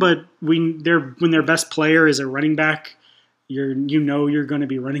doesn't, but when their best player is a running back, you're going to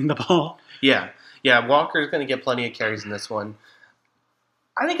be running the ball. Yeah. Yeah, Walker's going to get plenty of carries in this one.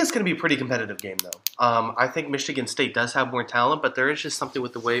 I think it's going to be a pretty competitive game, though. I think Michigan State does have more talent, but there is just something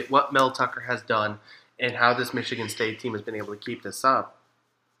with the way what Mel Tucker has done and how this Michigan State team has been able to keep this up.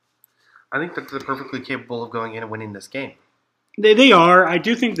 I think that they're perfectly capable of going in and winning this game. They are. I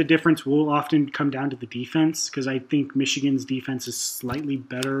do think the difference will often come down to the defense because I think Michigan's defense is slightly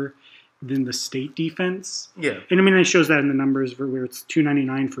better than the state defense. Yeah. And it shows that in the numbers where it's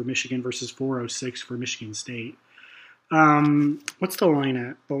 299 for Michigan versus 406 for Michigan State. What's the line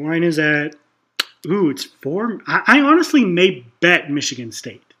at? The line is at, it's 4. I honestly may bet Michigan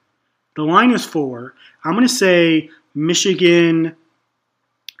State. The line is 4. I'm going to say Michigan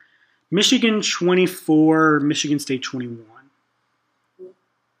 24, Michigan State 21.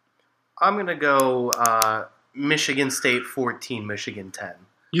 I'm going to go Michigan State 14, Michigan 10.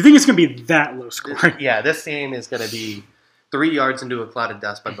 You think it's going to be that low scoring? Yeah, this game is going to be 3 yards into a cloud of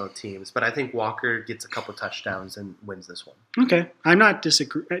dust by both teams. But I think Walker gets a couple touchdowns and wins this one. Okay. I'm not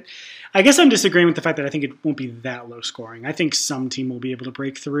disagreeing. I guess I'm disagreeing with the fact that I think it won't be that low scoring. I think some team will be able to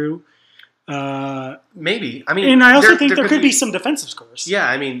break through. Maybe. And I also think there could be some defensive scores.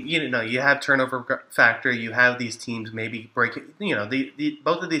 Yeah, you have turnover factor. You have these teams maybe breaking.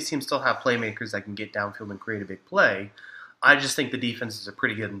 Both of these teams still have playmakers that can get downfield and create a big play. I just think the defenses are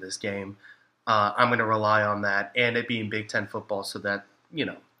pretty good in this game. I'm going to rely on that, and it being Big Ten football, so that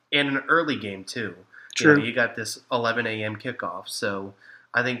and an early game too. True. You got this 11 a.m. kickoff, so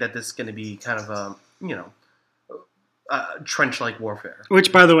I think that this is going to be kind of trench-like warfare.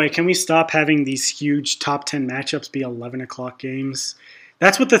 Which, by the way, can we stop having these huge top 10 matchups be 11 o'clock games?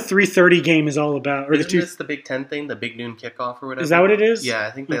 That's what the 3:30 game is all about. Or Isn't this the Big Ten thing, the big noon kickoff or whatever? Is that what it is? Yeah,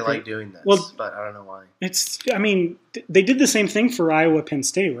 I think they like doing this, but I don't know why. They did the same thing for Iowa Penn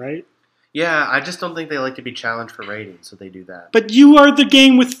State, right? Yeah, I just don't think they like to be challenged for ratings, so they do that. But you are the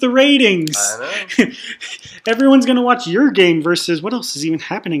game with the ratings. I know. Everyone's going to watch your game versus what else is even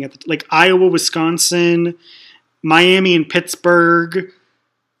happening at Iowa, Wisconsin, Miami and Pittsburgh,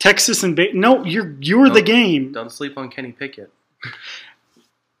 Texas and No, you're the game. Don't sleep on Kenny Pickett.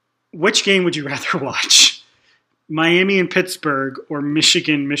 Which game would you rather watch? Miami and Pittsburgh or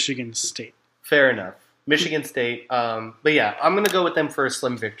Michigan State? Fair enough. Michigan State. But yeah, I'm going to go with them for a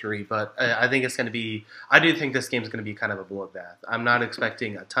slim victory. But I think it's going to be. I do think this game is going to be kind of a bloodbath. I'm not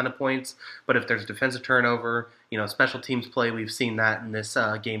expecting a ton of points, but if there's defensive turnover, special teams play, we've seen that in this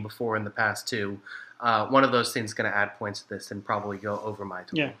game before in the past too. One of those things is going to add points to this and probably go over my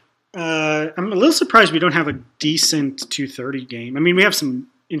total. Yeah. I'm a little surprised we don't have a decent 2:30 game. I mean, we have some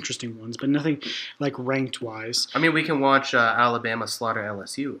interesting ones, but nothing like ranked wise. I mean, we can watch Alabama slaughter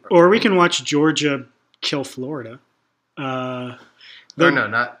LSU, or we can watch Georgia kill Florida. No,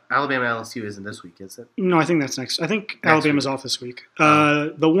 not Alabama. LSU isn't this week, is it? No, I think that's next. I think Alabama's off this week.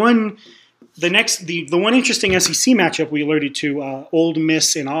 The one interesting SEC matchup we alluded to, Ole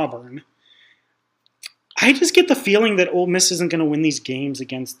Miss and Auburn. I just get the feeling that Ole Miss isn't going to win these games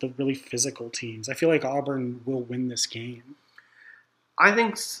against the really physical teams. I feel like Auburn will win this game. I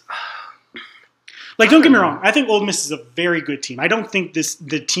think. Don't get me wrong. I think Ole Miss is a very good team. I don't think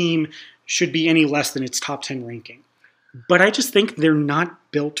the team should be any less than its top 10 ranking. But I just think they're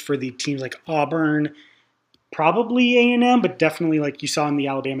not built for the teams like Auburn, probably A&M, but definitely like you saw in the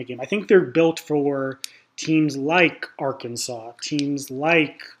Alabama game. I think they're built for teams like Arkansas, teams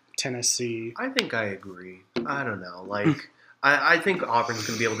like Tennessee. I think I agree. I don't know. I think Auburn's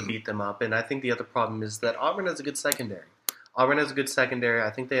going to be able to beat them up, and I think the other problem is that Auburn has a good secondary.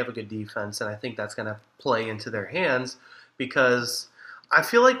 I think they have a good defense, and I think that's going to play into their hands because I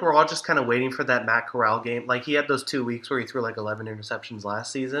feel like we're all just kind of waiting for that Matt Corral game. Like, he had those 2 weeks where he threw 11 interceptions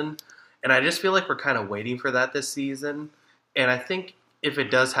last season, and I just feel like we're kind of waiting for that this season, and I think if it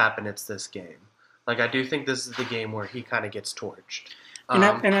does happen, it's this game. I do think this is the game where he kind of gets torched. And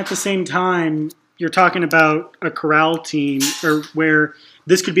at the same time, you're talking about a Corral team, or where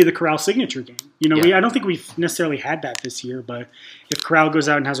this could be the Corral signature game. I don't think we've necessarily had that this year, but if Corral goes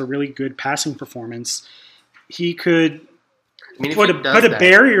out and has a really good passing performance, he could put a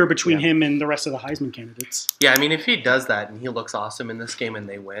barrier between him and the rest of the Heisman candidates. Yeah, I mean, if he does that and he looks awesome in this game and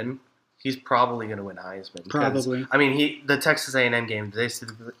they win, he's probably going to win Heisman. Probably. I mean, the Texas A&M game is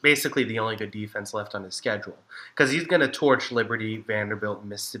basically the only good defense left on his schedule because he's going to torch Liberty, Vanderbilt, and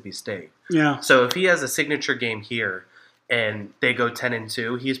Mississippi State. Yeah. So if he has a signature game here and they go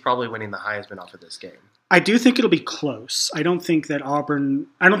 10-2, he's probably winning the Heisman off of this game. I do think it'll be close. I don't think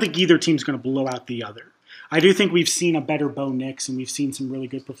either team's going to blow out the other. I do think we've seen a better Bo Nix, and we've seen some really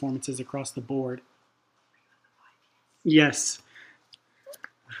good performances across the board. Yes.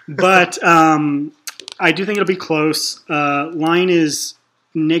 But I do think it'll be close. Line is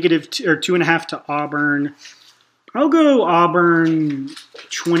 -2.5 to Auburn. I'll go Auburn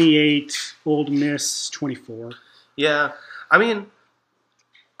 28, Ole Miss 24. Yeah, I mean,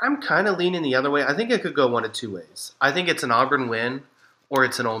 I'm kind of leaning the other way. I think it could go one of two ways. I think it's an Auburn win or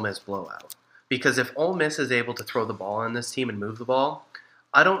it's an Ole Miss blowout. Because if Ole Miss is able to throw the ball on this team and move the ball,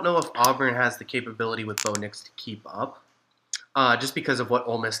 I don't know if Auburn has the capability with Bo Nix to keep up. Just because of what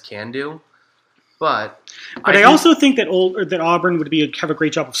Ole Miss can do. But I also think that Auburn would have a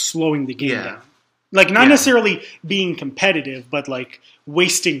great job of slowing the game down. Not necessarily being competitive, but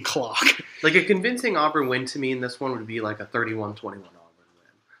wasting clock. A convincing Auburn win to me in this one would be a 31-21 Auburn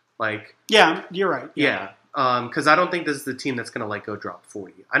win. Yeah, you're right. Yeah. Because I don't think this is the team that's going to go drop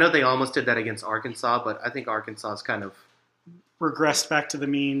 40. I know they almost did that against Arkansas, but I think Arkansas is kind of regressed back to the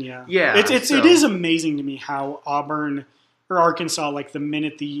mean. Yeah. Yeah. It is amazing to me how Auburn or Arkansas, the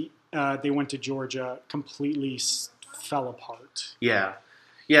minute they went to Georgia, completely fell apart. Yeah.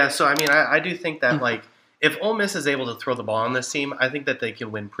 Yeah, so I mean, I do think that if Ole Miss is able to throw the ball on this team, I think that they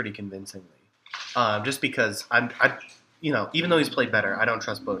can win pretty convincingly. Just because even though he's played better, I don't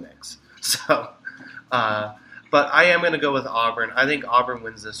trust Bo Nix. So, but I am going to go with Auburn. I think Auburn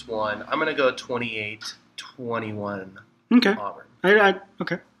wins this one. I'm going to go 28-21. Okay. Auburn.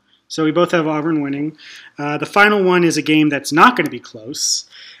 Okay. So we both have Auburn winning. The final one is a game that's not going to be close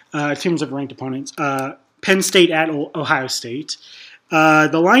in terms of ranked opponents. Penn State at Ohio State.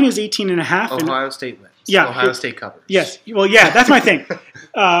 The line is 18.5. Ohio State wins. Yeah. Ohio State covers. Yes. Well, yeah, that's my thing.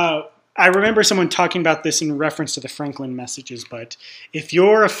 I remember someone talking about this in reference to the Franklin messages, but if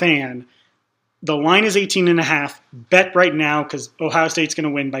you're a fan, the line is 18.5. Bet right now because Ohio State's going to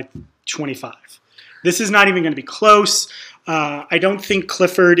win by 25. This is not even going to be close. I don't think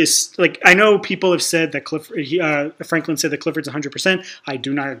Clifford is I know people have said that Franklin said that Clifford's 100%. I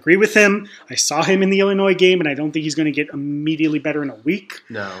do not agree with him. I saw him in the Illinois game, and I don't think he's going to get immediately better in a week.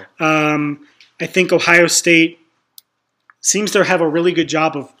 No. I think Ohio State seems to have a really good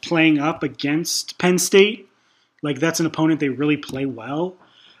job of playing up against Penn State. That's an opponent they really play well.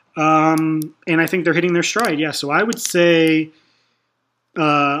 And I think they're hitting their stride. Yeah, so I would say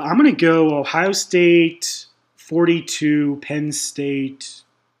I'm going to go Ohio State 42, Penn State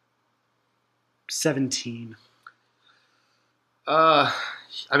 17. I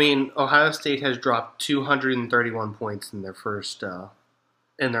mean, Ohio State has dropped 231 points in their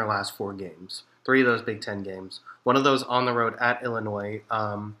in their last 4 games. 3 of those Big Ten games. One of those on the road at Illinois,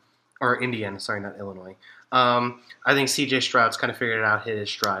 or Indiana. Sorry, not Illinois. I think C.J. Stroud's kind of figured it out, hit his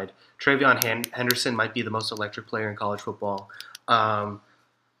stride. TreVeyon Henderson might be the most electric player in college football.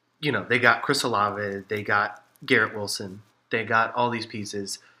 They got Chris Olave, they got Garrett Wilson, they got all these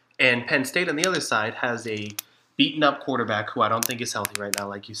pieces. And Penn State on the other side has a beaten-up quarterback who I don't think is healthy right now,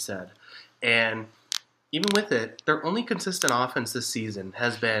 like you said. And even with it, their only consistent offense this season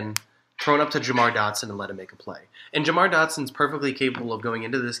has been thrown up to Jamar Dotson and let him make a play. And Jamar Dotson's perfectly capable of going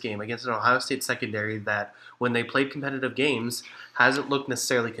into this game against an Ohio State secondary that, when they played competitive games, hasn't looked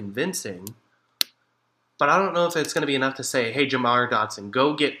necessarily convincing. But I don't know if it's going to be enough to say, hey, Jamar Dotson,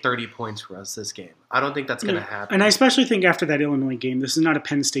 go get 30 points for us this game. I don't think that's going to happen. And I especially think after that Illinois game, this is not a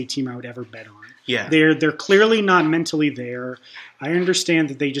Penn State team I would ever bet on. Yeah. They're clearly not mentally there. I understand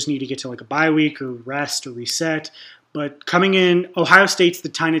that they just need to get to like a bye week or rest or reset. But coming in, Ohio State's the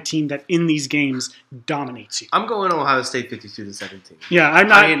kind of team that in these games dominates you. I'm going Ohio State 52-17. Yeah, I'm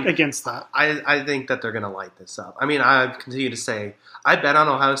not against that. I think that they're going to light this up. I mean, I continue to say, I bet on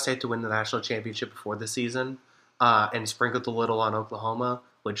Ohio State to win the national championship before the season and sprinkled a little on Oklahoma,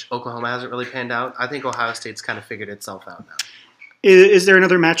 which Oklahoma hasn't really panned out. I think Ohio State's kind of figured itself out now. Is there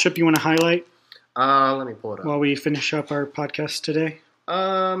another matchup you want to highlight? Let me pull it up. While we finish up our podcast today?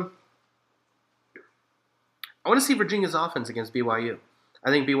 I want to see Virginia's offense against BYU.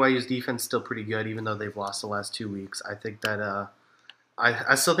 I think BYU's defense is still pretty good, even though they've lost the last 2 weeks. I think that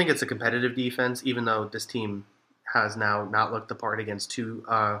I still think it's a competitive defense, even though this team has now not looked the part against 2.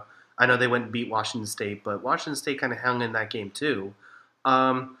 I know they went and beat Washington State, but Washington State kind of hung in that game too.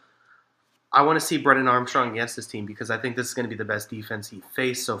 I want to see Brennan Armstrong against this team because I think this is going to be the best defense he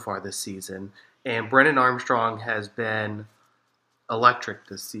faced so far this season. And Brennan Armstrong has been electric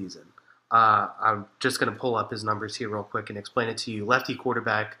this season. I'm just going to pull up his numbers here real quick and explain it to you. Lefty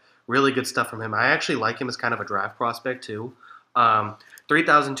quarterback, really good stuff from him. I actually like him as kind of a draft prospect too.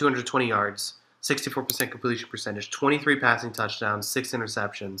 3,220 yards, 64% completion percentage, 23 passing touchdowns, 6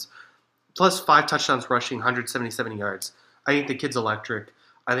 interceptions, plus 5 touchdowns rushing, 177 yards. I think the kid's electric.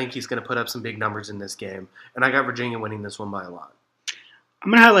 I think he's going to put up some big numbers in this game. And I got Virginia winning this one by a lot.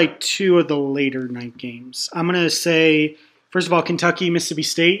 I'm going to highlight 2 of the later night games. I'm going to say, first of all, Kentucky, Mississippi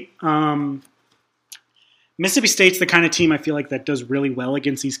State. Mississippi State's the kind of team I feel like that does really well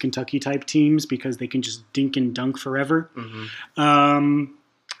against these Kentucky-type teams because they can just dink and dunk forever. Mm-hmm.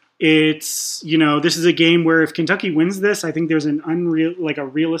 It's, this is a game where if Kentucky wins this, I think there's a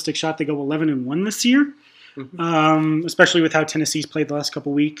realistic shot they go 11-1 this year, mm-hmm. Especially with how Tennessee's played the last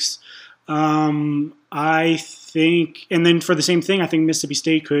couple weeks. I think, and then for the same thing, I think Mississippi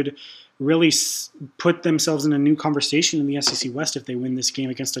State could really put themselves in a new conversation in the SEC West if they win this game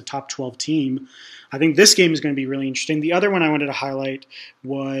against a top 12 team. I think this game is going to be really interesting. The other one I wanted to highlight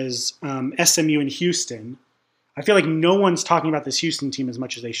was SMU and Houston. I feel like no one's talking about this Houston team as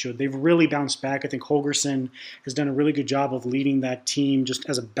much as they should. They've really bounced back. I think Holgorsen has done a really good job of leading that team just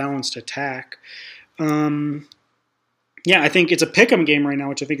as a balanced attack. I think it's a pick'em game right now,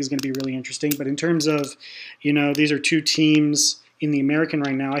 which I think is going to be really interesting. But in terms of, these are 2 teams in the American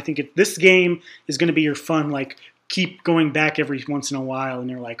right now, I think this game is going to be your fun, keep going back every once in a while, and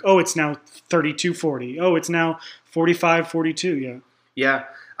you're like, oh, it's now 32-40. Oh, it's now 45-42, yeah. Yeah,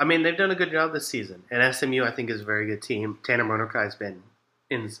 I mean, they've done a good job this season. And SMU, I think, is a very good team. Tanner Monokai has been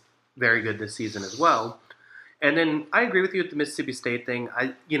very good this season as well. And then I agree with you with the Mississippi State thing.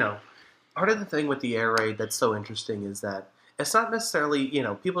 Part of the thing with the air raid that's so interesting is that it's not necessarily,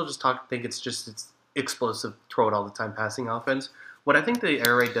 people just think it's explosive, throw it all the time passing offense. What I think the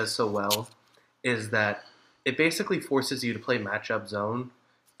air raid does so well is that it basically forces you to play matchup zone,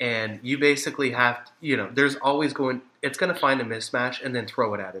 and you basically have, there's always it's going to find a mismatch and then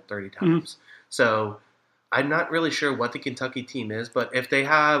throw it at it 30 times. Mm-hmm. So I'm not really sure what the Kentucky team is, but if they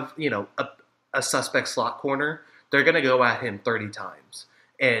have, a suspect slot corner, they're going to go at him 30 times.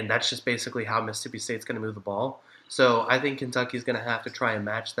 And that's just basically how Mississippi State's going to move the ball. So I think Kentucky's going to have to try and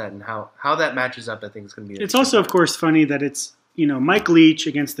match that, and how that matches up, I think is going to be. It's also, of course, funny that it's Mike Leach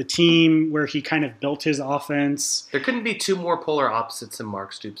against the team where he kind of built his offense. There couldn't be 2 more polar opposites than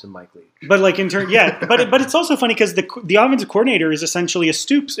Mark Stoops and Mike Leach. But but it's also funny because the offensive coordinator is essentially a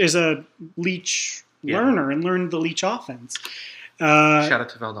Leach learner and learned the Leach offense. Shout out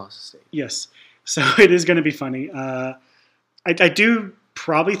to Valdosta State. Yes, so it is going to be funny. I do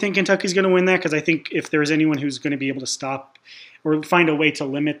probably think Kentucky's going to win that because I think if there's anyone who's going to be able to stop or find a way to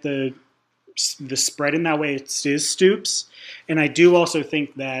limit the spread in that way, it is Stoops. And I do also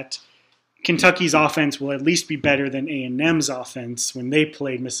think that Kentucky's offense will at least be better than A&M's offense when they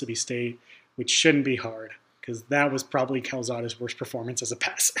played Mississippi State, which shouldn't be hard because that was probably Calzada's worst performance as a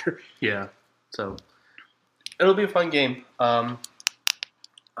passer. Yeah, so it'll be a fun game. I'd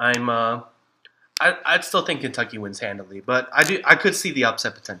still think Kentucky wins handily, but I could see the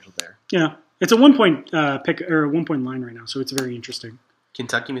upset potential there. Yeah, it's a 1 point pick or a 1 point line right now, so it's very interesting.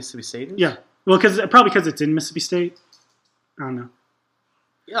 Kentucky, Mississippi State is? Yeah, well, probably because it's in Mississippi State. I don't know.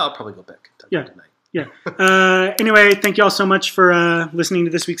 Yeah, I'll probably go back Kentucky tonight. Yeah. Anyway, thank you all so much for listening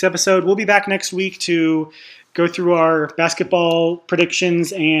to this week's episode. We'll be back next week to go through our basketball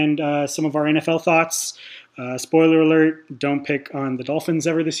predictions and some of our NFL thoughts. Spoiler alert, don't pick on the Dolphins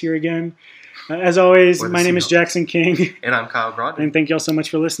ever this year again. As always, my name is Jackson King. And I'm Kyle Grodin. And thank you all so much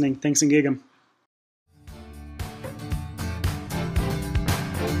for listening. Thanks and gig 'em.